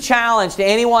 This is a challenge to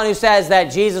anyone who says that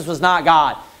Jesus was not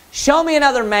God. Show me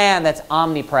another man that's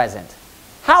omnipresent.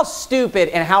 How stupid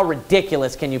and how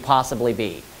ridiculous can you possibly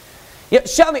be?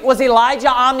 Show me, was Elijah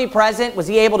omnipresent? Was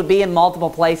he able to be in multiple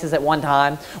places at one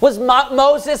time? Was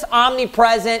Moses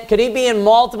omnipresent? Could he be in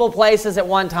multiple places at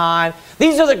one time?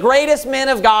 These are the greatest men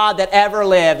of God that ever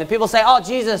lived. And people say, oh,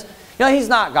 Jesus, he's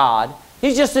not God.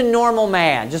 He's just a normal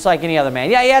man, just like any other man.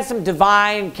 Yeah, he had some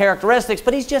divine characteristics,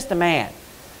 but he's just a man,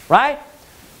 right?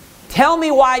 Tell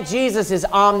me why Jesus is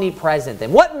omnipresent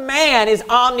then. What man is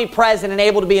omnipresent and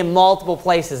able to be in multiple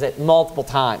places at multiple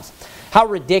times? How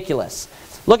ridiculous.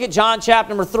 Look at John chapter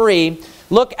number 3.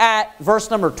 Look at verse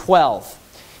number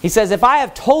 12. He says, if I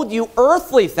have told you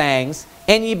earthly things,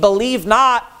 and ye believe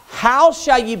not, how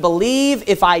shall ye believe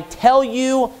if I tell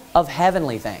you of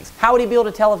heavenly things? How would he be able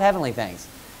to tell of heavenly things?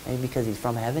 Maybe because he's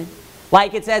from heaven?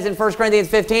 Like it says in 1 Corinthians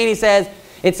 15, it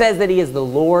says that he is the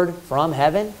Lord from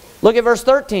heaven. Look at verse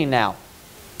 13 now.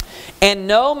 And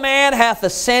no man hath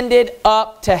ascended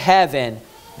up to heaven,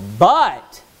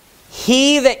 but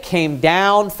he that came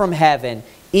down from heaven,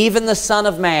 even the Son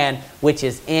of Man, which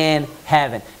is in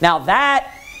heaven. Now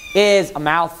that is a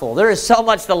mouthful. There is so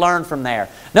much to learn from there.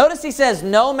 Notice he says,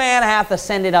 no man hath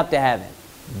ascended up to heaven,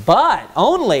 but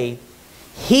only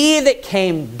he that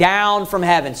came down from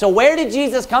heaven. So where did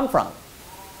Jesus come from?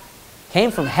 Came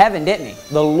from heaven, didn't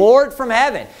he? The Lord from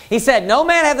heaven. He said, no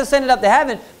man hath ascended up to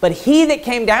heaven, but he that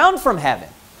came down from heaven.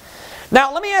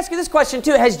 Now, let me ask you this question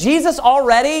too. Has Jesus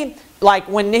already, like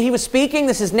when he was speaking,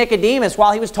 this is Nicodemus,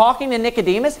 while he was talking to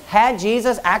Nicodemus, had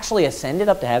Jesus actually ascended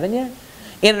up to heaven yet?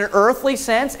 In an earthly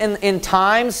sense, in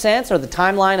time sense, or the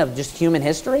timeline of just human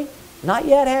history? Not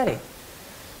yet, had he?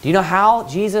 Do you know how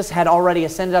Jesus had already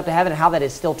ascended up to heaven and how that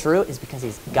is still true? It's because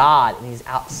he's God and he's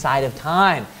outside of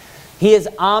time. He is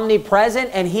omnipresent,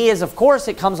 and he is, of course,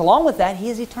 it comes along with that, he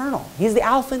is eternal. He's the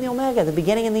Alpha and the Omega, the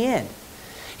beginning and the end.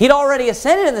 He'd already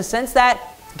ascended in the sense that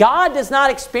God does not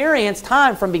experience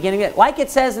time from beginning to end. Like it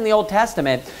says in the Old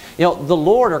Testament, the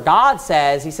Lord or God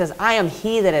says, he says, I am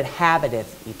he that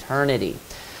inhabiteth eternity.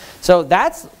 So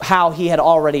that's how he had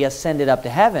already ascended up to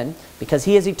heaven, because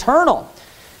he is eternal.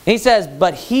 And he says,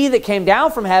 but he that came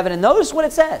down from heaven, and notice what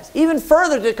it says, even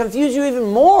further to confuse you even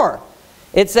more.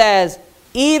 It says,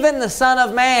 even the Son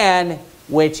of Man,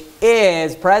 which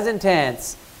is, present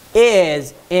tense,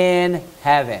 is in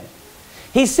heaven.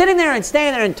 He's sitting there and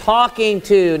standing there and talking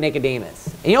to Nicodemus.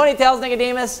 And you know what he tells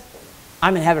Nicodemus?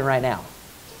 I'm in heaven right now.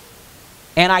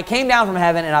 And I came down from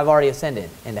heaven and I've already ascended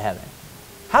into heaven.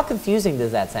 How confusing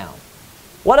does that sound?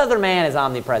 What other man is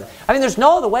omnipresent? I mean, there's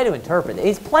no other way to interpret it.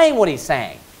 He's playing what he's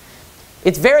saying.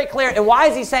 It's very clear. And why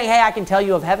is he saying, hey, I can tell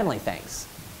you of heavenly things?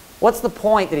 What's the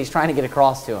point that he's trying to get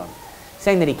across to him?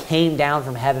 Saying that he came down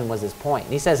from heaven was his point.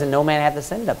 And he says, and no man hath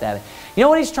ascended up to heaven. You know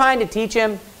what he's trying to teach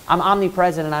him? I'm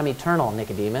omnipresent and I'm eternal,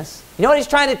 Nicodemus. You know what he's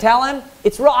trying to tell him?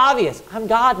 It's real obvious. I'm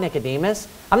God, Nicodemus.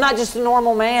 I'm not just a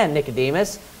normal man,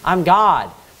 Nicodemus. I'm God.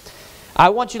 I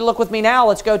want you to look with me now.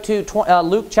 Let's go to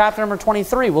Luke chapter number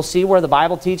 23. We'll see where the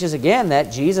Bible teaches again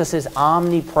that Jesus is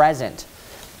omnipresent.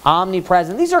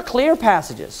 Omnipresent. These are clear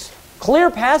passages.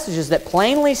 Clear passages that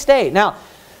plainly state. Now,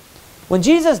 when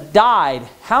Jesus died,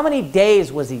 how many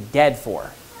days was he dead for?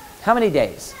 How many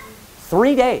days?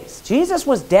 3 days. Jesus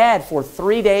was dead for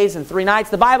 3 days and 3 nights.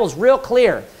 The Bible's real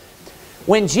clear.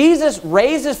 When Jesus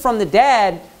raises from the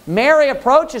dead, Mary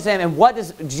approaches him, and what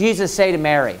does Jesus say to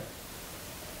Mary?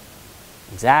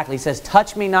 Exactly. He says,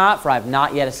 touch me not, for I have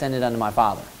not yet ascended unto my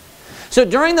Father. So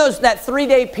during that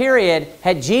 3-day period,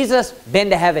 had Jesus been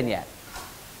to heaven yet?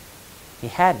 He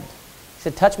hadn't. He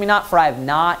said, touch me not, for I have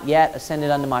not yet ascended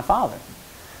unto my Father.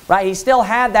 Right? He still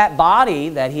had that body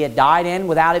that he had died in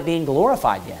without it being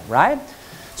glorified yet. Right?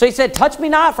 So he said, touch me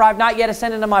not, for I have not yet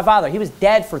ascended unto my Father. He was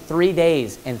dead for 3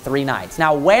 days and 3 nights.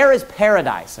 Now, where is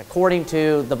paradise, according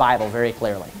to the Bible very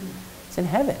clearly? It's in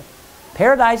heaven.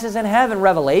 Paradise is in heaven.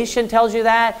 Revelation tells you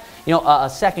that.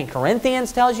 2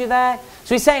 Corinthians tells you that.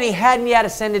 So he's saying he hadn't yet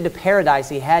ascended to paradise.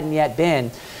 He hadn't yet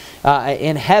been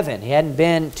in heaven. He hadn't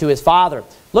been to his Father.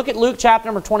 Look at Luke chapter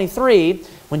number 23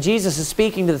 when Jesus is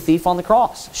speaking to the thief on the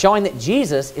cross, showing that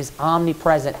Jesus is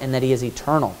omnipresent and that he is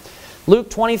eternal. Luke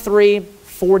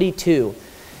 23:42.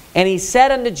 And he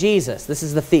said unto Jesus, this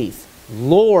is the thief,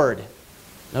 Lord,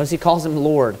 notice he calls him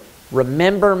Lord,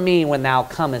 remember me when thou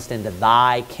comest into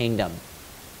thy kingdom.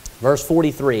 Verse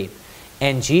 43.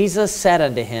 And Jesus said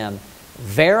unto him,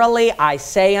 verily I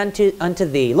say unto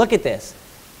thee, look at this,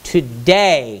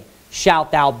 today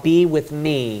shalt thou be with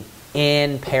me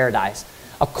in paradise.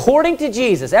 According to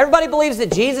Jesus, everybody believes that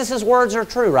Jesus' words are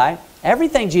true, right?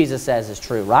 Everything Jesus says is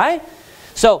true, right?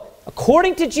 So,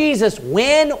 according to Jesus,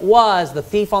 when was the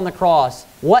thief on the cross?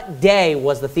 What day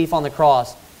was the thief on the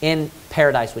cross in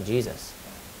paradise with Jesus?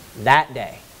 That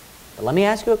day. But let me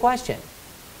ask you a question.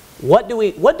 What do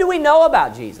we know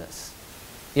about Jesus?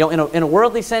 In a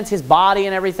worldly sense, his body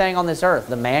and everything on this earth,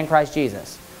 the man Christ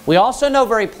Jesus. We also know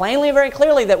very plainly, very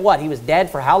clearly that what? He was dead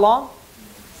for how long?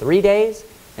 3 days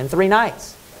and 3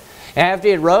 nights. And after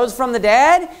he had rose from the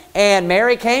dead and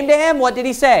Mary came to him, what did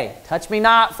he say? Touch me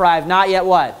not, for I have not yet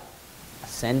what?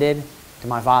 Ascended to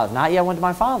my Father. Not yet went to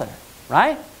my Father.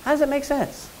 Right? How does that make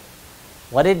sense?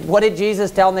 What did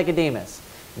Jesus tell Nicodemus?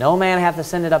 No man hath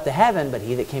ascended up to heaven, but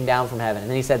he that came down from heaven.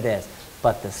 And then he said this,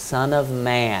 but the Son of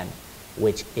Man,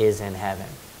 which is in heaven.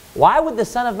 Why would the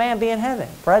Son of Man be in heaven?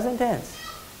 Present tense.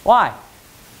 Why?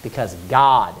 Because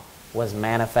God was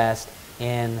manifest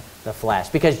in the flesh.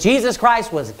 Because Jesus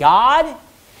Christ was God,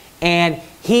 and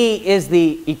he is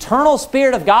the eternal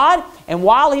Spirit of God, and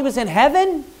while he was in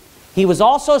heaven, he was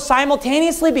also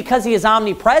simultaneously, because he is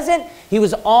omnipresent, he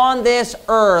was on this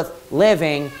earth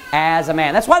living as a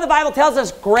man. That's why the Bible tells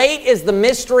us great is the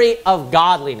mystery of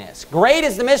godliness. Great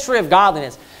is the mystery of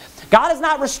godliness. God is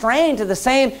not restrained to the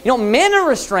same, men are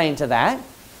restrained to that.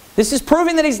 This is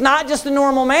proving that he's not just a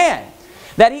normal man.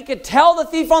 That he could tell the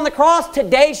thief on the cross,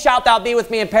 today shalt thou be with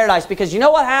me in paradise. Because you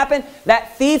know what happened?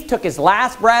 That thief took his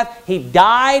last breath, he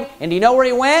died, and do you know where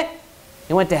he went?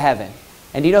 He went to heaven.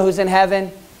 And do you know who's in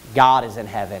heaven? God is in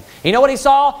heaven. You know what he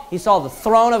saw? He saw the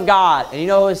throne of God. And you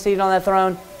know who was seated on that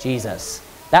throne? Jesus.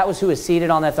 That was who was seated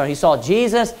on that throne. He saw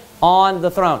Jesus on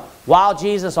the throne. While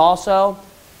Jesus also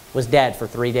was dead for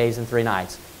 3 days and 3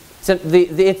 nights. So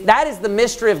that is the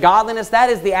mystery of godliness. That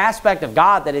is the aspect of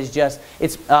God that is just,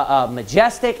 it's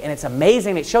majestic and it's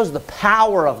amazing. It shows the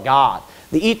power of God.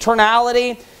 The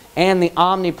eternality and the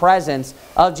omnipresence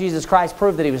of Jesus Christ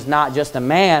prove that he was not just a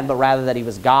man, but rather that he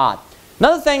was God.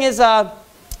 Another thing is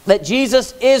that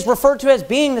Jesus is referred to as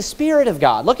being the Spirit of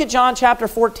God. Look at John chapter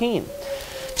 14.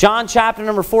 John chapter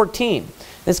number 14.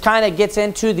 This kind of gets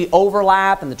into the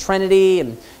overlap and the Trinity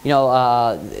and,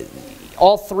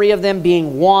 all three of them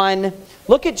being one.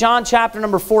 Look at John chapter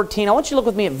number 14. I want you to look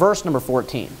with me at verse number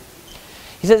 14.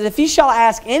 He says, if ye shall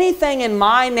ask anything in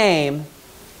my name,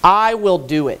 I will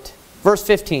do it. Verse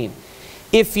 15.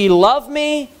 If ye love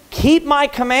me, keep my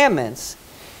commandments,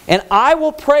 and I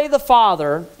will pray the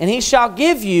Father, and he shall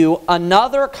give you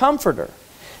another comforter,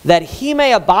 that he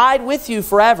may abide with you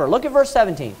forever. Look at verse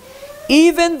 17.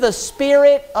 Even the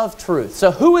Spirit of truth. So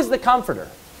who is the comforter?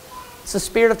 It's the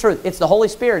Spirit of truth. It's the Holy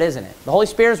Spirit, isn't it? The Holy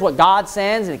Spirit is what God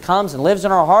sends, and it comes and lives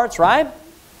in our hearts, right?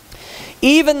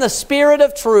 Even the Spirit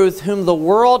of truth, whom the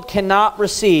world cannot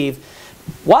receive.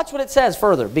 Watch what it says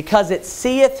further. Because it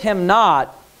seeth him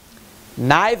not,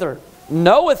 neither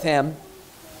knoweth him,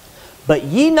 but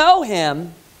ye know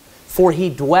him, for he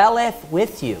dwelleth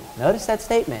with you. Notice that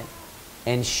statement.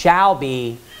 And shall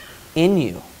be in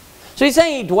you. So he's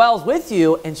saying he dwells with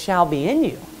you and shall be in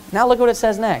you. Now look what it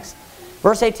says next.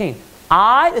 Verse 18.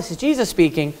 I, this is Jesus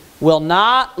speaking, will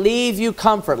not leave you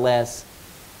comfortless.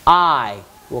 I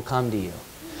will come to you.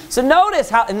 So notice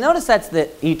that's the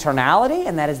eternality,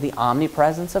 and that is the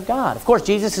omnipresence of God. Of course,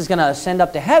 Jesus is going to ascend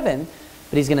up to heaven,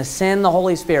 but he's going to send the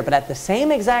Holy Spirit. But at the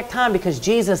same exact time, because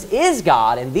Jesus is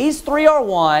God, and these three are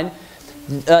one,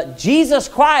 Jesus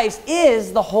Christ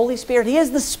is the Holy Spirit. He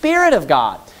is the Spirit of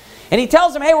God. And he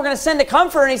tells them, hey, we're going to send a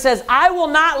comforter. And he says, I will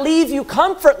not leave you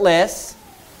comfortless.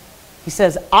 He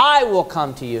says, I will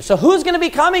come to you. So who's going to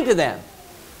be coming to them?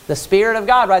 The Spirit of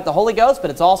God, right? The Holy Ghost, but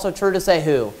it's also true to say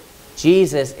who?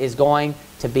 Jesus is going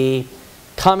to be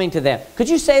coming to them. Could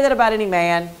you say that about any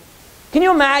man? Can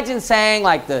you imagine saying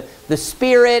like the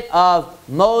spirit of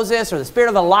Moses or the spirit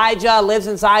of Elijah lives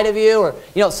inside of you,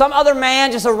 or some other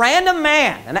man, just a random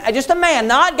man, and just a man,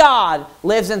 not God,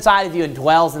 lives inside of you and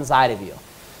dwells inside of you?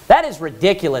 That is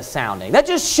ridiculous sounding. That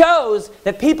just shows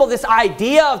that people, this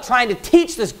idea of trying to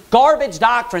teach this garbage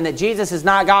doctrine that Jesus is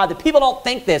not God, that people don't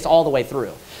think this all the way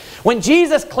through. When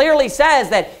Jesus clearly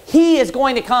says that He is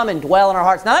going to come and dwell in our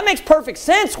hearts. Now that makes perfect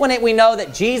sense when we know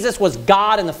that Jesus was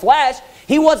God in the flesh.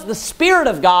 He was the Spirit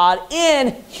of God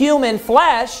in human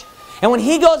flesh. And when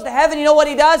He goes to heaven, you know what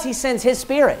He does? He sends His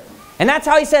Spirit. And that's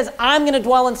how He says, I'm going to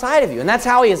dwell inside of you. And that's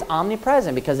how He is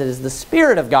omnipresent, because it is the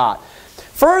Spirit of God.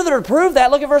 Further to prove that,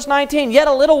 look at verse 19. Yet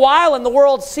a little while and the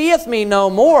world seeth me no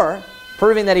more.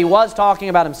 Proving that He was talking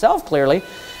about Himself clearly.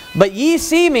 But ye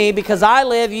see me, because I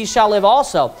live, ye shall live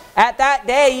also. At that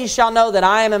day ye shall know that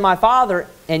I am in my Father,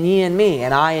 and ye in me,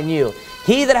 and I in you.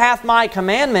 He that hath my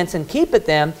commandments and keepeth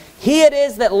them, he it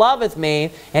is that loveth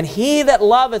me, and he that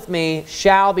loveth me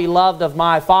shall be loved of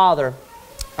my Father.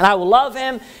 And I will love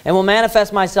him, and will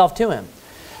manifest myself to him.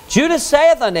 Judas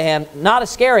saith unto him, not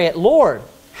Iscariot, Lord,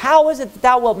 how is it that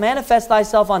thou wilt manifest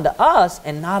thyself unto us,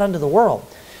 and not unto the world?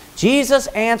 Jesus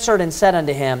answered and said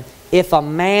unto him, if a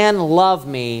man love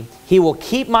me, he will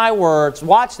keep my words,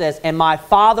 watch this, and my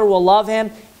Father will love him,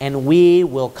 and we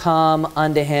will come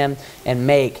unto him and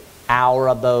make our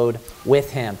abode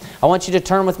with him. I want you to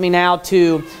turn with me now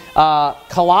to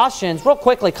Colossians, real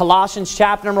quickly, Colossians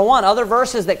chapter number 1. Other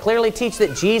verses that clearly teach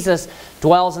that Jesus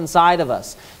dwells inside of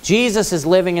us. Jesus is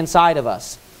living inside of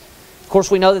us. Of course,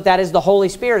 we know that that is the Holy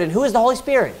Spirit. And who is the Holy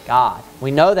Spirit? God.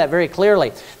 We know that very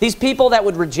clearly. These people that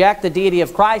would reject the deity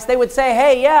of Christ, they would say,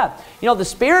 hey, yeah, you know, the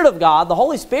Spirit of God, the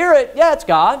Holy Spirit, yeah, it's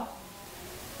God.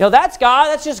 You know, that's God.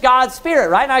 That's just God's Spirit,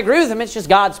 right? And I agree with them. It's just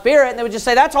God's Spirit. And they would just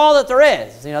say, that's all that there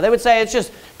is. You know, they would say it's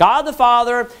just God the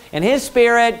Father and His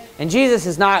Spirit, and Jesus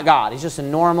is not God. He's just a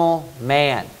normal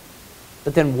man.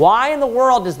 But then why in the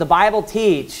world does the Bible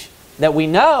teach that we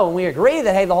know and we agree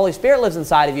that, hey, the Holy Spirit lives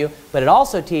inside of you, but it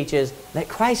also teaches that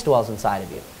Christ dwells inside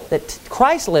of you, that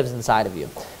Christ lives inside of you?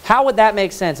 How would that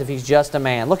make sense if He's just a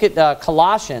man? Look at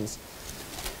Colossians.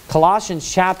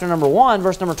 Colossians chapter number 1,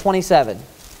 verse number 27.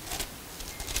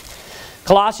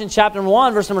 Colossians chapter number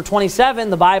 1, verse number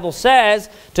 27, the Bible says,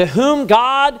 to whom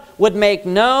God would make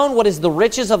known what is the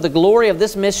riches of the glory of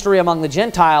this mystery among the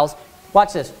Gentiles,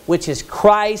 watch this, which is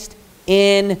Christ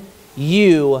in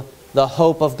you, the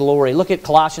hope of glory. Look at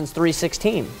Colossians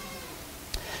 3:16.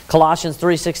 Colossians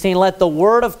 3:16, let the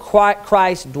word of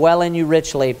Christ dwell in you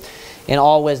richly in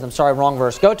all wisdom. Sorry, wrong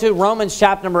verse. Go to Romans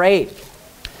chapter number 8.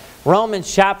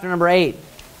 Romans chapter number 8.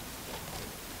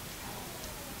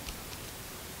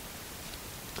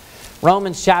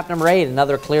 Romans chapter number 8,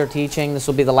 another clear teaching. This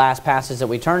will be the last passage that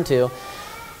we turn to.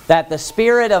 That the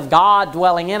Spirit of God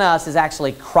dwelling in us is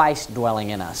actually Christ dwelling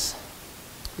in us.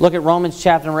 Look at Romans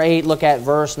chapter number 8, look at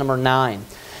verse number 9.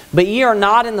 But ye are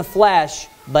not in the flesh,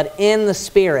 but in the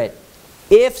Spirit,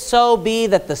 if so be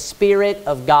that the Spirit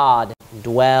of God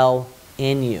dwell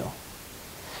in you.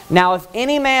 Now if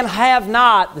any man have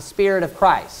not the Spirit of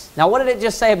Christ. Now what did it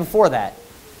just say before that?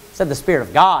 It said the Spirit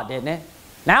of God, didn't it?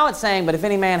 Now it's saying, but if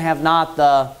any man have not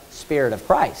the Spirit of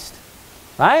Christ.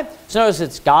 Right? So notice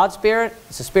it's God's Spirit,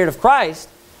 it's the Spirit of Christ.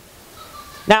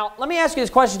 Now, let me ask you this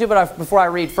question too, but before I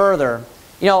read further.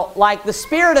 You know, like the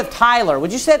spirit of Tyler,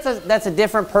 would you say that's a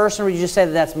different person, or would you just say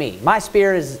that that's me? My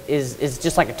spirit is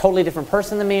just like a totally different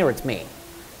person than me, or it's me?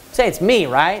 Say it's me,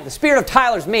 right? The spirit of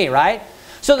Tyler's me, right?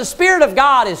 So the Spirit of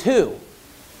God is who?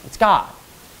 It's God.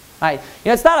 Right? You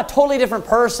know, it's not a totally different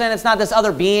person. It's not this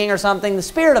other being or something. The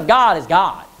Spirit of God is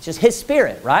God. It's just His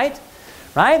Spirit, right?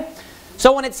 Right?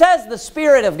 So when it says the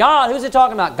Spirit of God, who's it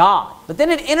talking about? God. But then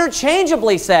it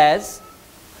interchangeably says,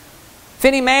 if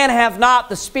any man have not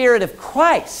the Spirit of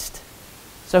Christ.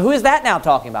 So who is that now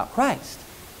talking about? Christ.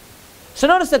 So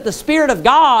notice that the Spirit of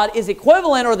God is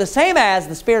equivalent or the same as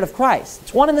the Spirit of Christ.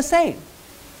 It's one and the same.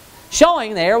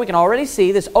 Showing there, we can already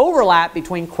see this overlap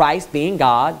between Christ being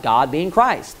God, God being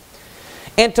Christ.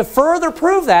 And to further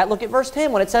prove that, look at verse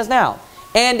 10, what it says now.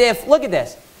 And if, look at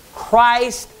this,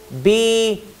 Christ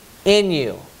be in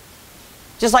you.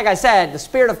 Just like I said, the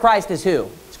Spirit of Christ is who?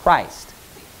 It's Christ.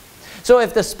 So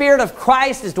if the Spirit of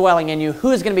Christ is dwelling in you,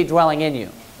 who is going to be dwelling in you?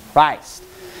 Christ.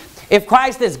 If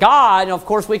Christ is God, of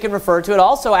course we can refer to it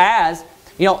also as,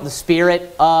 the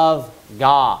Spirit of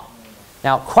God.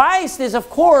 Now Christ is, of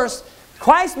course,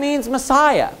 Christ means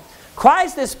Messiah.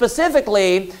 Christ is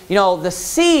specifically, the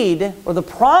seed or the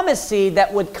promised seed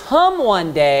that would come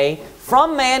one day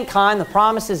from mankind. The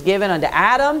promise is given unto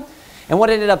Adam. And what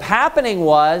ended up happening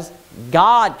was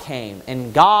God came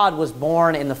and God was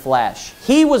born in the flesh.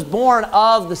 He was born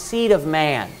of the seed of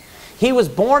man. He was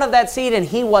born of that seed and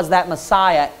He was that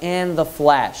Messiah in the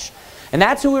flesh. And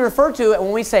that's who we refer to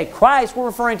when we say Christ. We're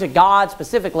referring to God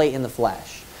specifically in the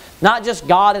flesh. Not just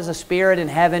God as a spirit in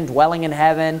heaven, dwelling in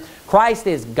heaven. Christ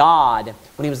is God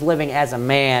when He was living as a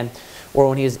man or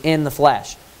when He was in the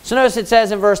flesh. So notice it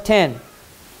says in verse 10,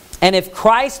 "And if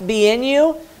Christ be in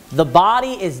you, the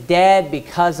body is dead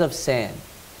because of sin,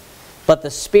 but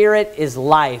the Spirit is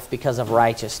life because of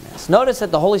righteousness." Notice that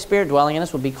the Holy Spirit dwelling in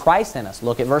us would be Christ in us.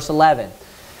 Look at verse 11.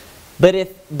 But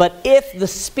if the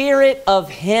Spirit of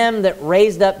Him that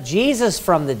raised up Jesus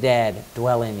from the dead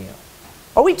dwell in you.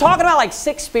 Are we talking about like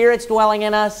 6 spirits dwelling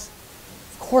in us?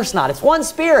 Of course not. It's one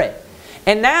Spirit.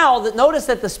 And now, notice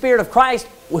that the Spirit of Christ,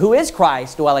 who is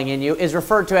Christ dwelling in you, is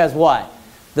referred to as what?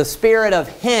 The Spirit of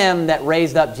Him that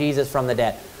raised up Jesus from the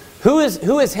dead. Who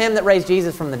is Him that raised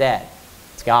Jesus from the dead?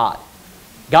 It's God.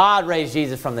 God raised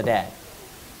Jesus from the dead.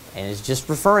 And it's just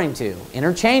referring to,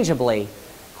 interchangeably,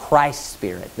 Christ's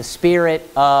Spirit, the Spirit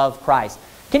of Christ.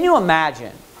 Can you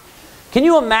imagine? Can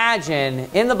you imagine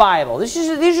in the Bible, these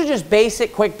are just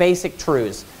basic, quick, basic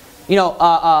truths. You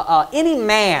know, any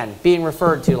man being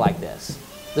referred to like this.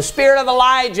 The Spirit of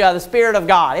Elijah, the Spirit of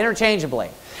God, interchangeably.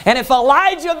 And if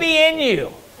Elijah be in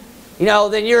you, you know,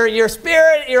 then your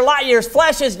spirit, your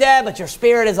flesh is dead, but your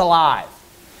spirit is alive.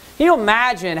 Can you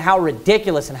imagine how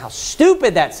ridiculous and how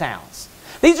stupid that sounds?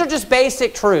 These are just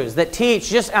basic truths that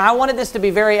teach, and I wanted this to be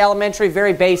very elementary,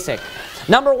 very basic.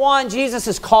 Number one, Jesus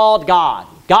is called God.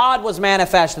 God was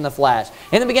manifest in the flesh.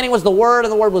 In the beginning was the Word,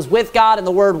 and the Word was with God, and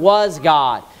the Word was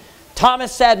God.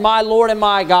 Thomas said, "My Lord and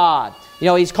my God." You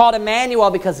know, He's called Emmanuel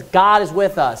because God is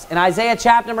with us. In Isaiah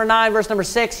chapter number 9, verse number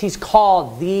 6, He's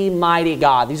called the mighty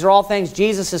God. These are all things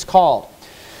Jesus is called.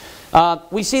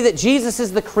 We see that Jesus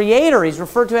is the Creator. He's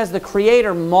referred to as the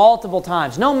Creator multiple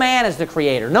times. No man is the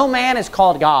Creator. No man is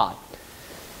called God.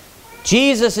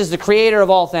 Jesus is the Creator of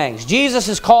all things. Jesus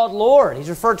is called Lord. He's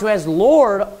referred to as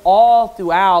Lord all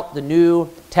throughout the New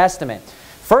Testament.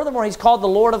 Furthermore, He's called the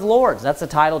Lord of Lords. That's a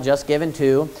title just given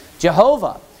to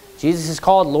Jehovah. Jesus is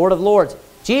called Lord of Lords.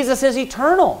 Jesus is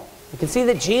eternal. You can see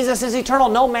that Jesus is eternal.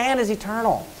 No man is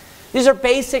eternal. These are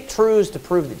basic truths to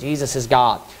prove that Jesus is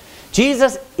God.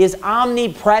 Jesus is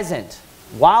omnipresent.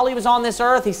 While He was on this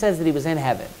earth, He says that He was in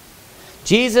heaven.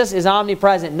 Jesus is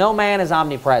omnipresent. No man is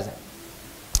omnipresent.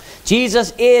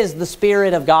 Jesus is the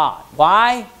Spirit of God.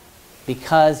 Why?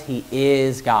 Because He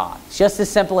is God. It's just as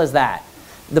simple as that.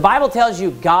 The Bible tells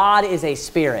you God is a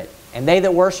spirit, and they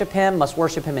that worship Him must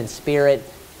worship Him in spirit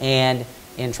and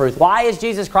in truth. Why is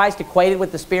Jesus Christ equated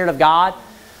with the Spirit of God?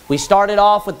 We started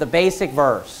off with the basic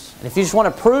verse. And if you just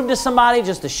want to prove to somebody,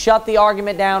 just to shut the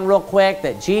argument down real quick,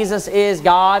 that Jesus is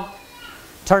God,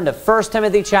 turn to 1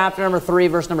 Timothy chapter number 3,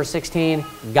 verse number 16.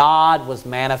 God was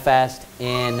manifest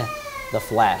in the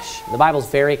flesh. The Bible's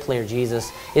very clear.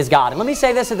 Jesus is God. And let me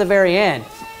say this at the very end.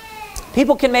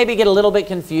 People can maybe get a little bit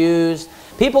confused.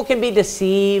 People can be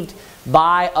deceived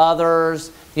by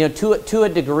others, you know, to a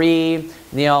degree,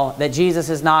 you know, that Jesus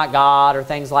is not God or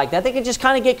things like that. They can just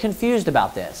kind of get confused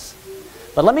about this.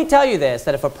 But let me tell you this,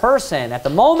 that if a person, at the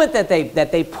moment that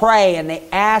they pray and they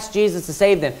ask Jesus to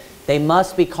save them, they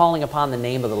must be calling upon the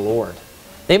name of the Lord.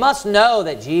 They must know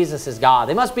that Jesus is God.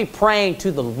 They must be praying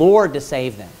to the Lord to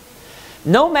save them.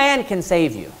 No man can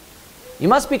save you. You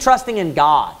must be trusting in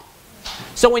God.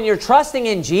 So when you're trusting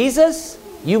in Jesus,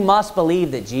 you must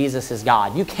believe that Jesus is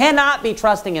God. You cannot be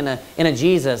trusting in a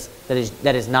Jesus that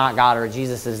is not God, or a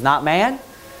Jesus that is not man.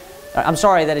 I'm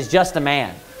sorry, that is just a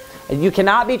man. You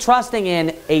cannot be trusting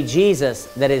in a Jesus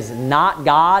that is not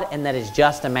God and that is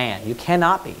just a man. You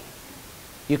cannot be.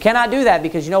 You cannot do that,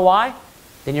 because you know why?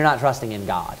 Then you're not trusting in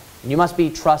God. You must be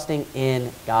trusting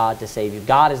in God to save you.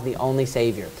 God is the only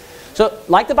Savior. So,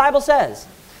 like the Bible says,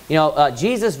 you know,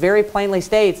 Jesus very plainly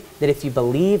states that if you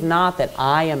believe not that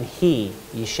I am He,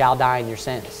 ye shall die in your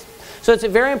sins. So it's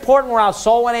very important, we're out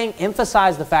soul winning,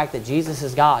 emphasize the fact that Jesus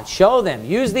is God. Show them.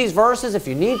 Use these verses if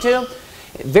you need to.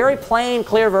 Very plain,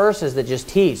 clear verses that just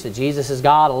teach that Jesus is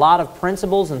God. A lot of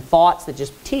principles and thoughts that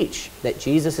just teach that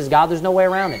Jesus is God. There's no way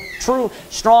around it. True,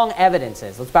 strong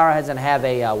evidences. Let's bow our heads and have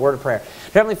a word of prayer.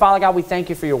 Heavenly Father God, we thank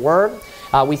You for Your word.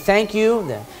 We thank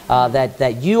You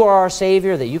that You are our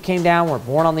Savior, that You came down, were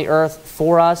born on the earth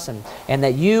for us, and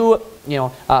that You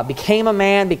became a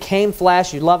man, became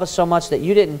flesh. You love us so much that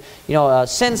You didn't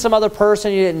send some other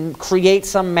person, You didn't create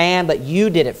some man, but You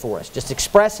did it for us, just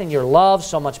expressing Your love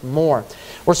so much more.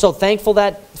 We're so thankful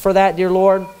for that, dear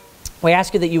Lord. We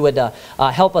ask You that You would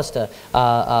help us to,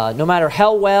 no matter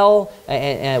how well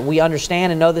we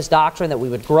understand and know this doctrine, that we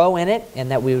would grow in it,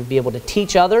 and that we would be able to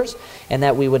teach others, and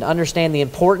that we would understand the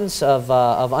importance of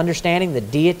understanding the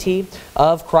deity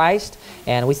of Christ.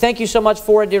 And we thank You so much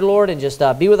for it, dear Lord, and just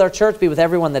be with our church, be with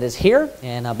everyone that is here,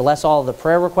 and bless all of the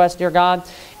prayer requests, dear God.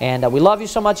 And we love You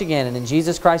so much again, and in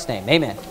Jesus Christ's name, amen.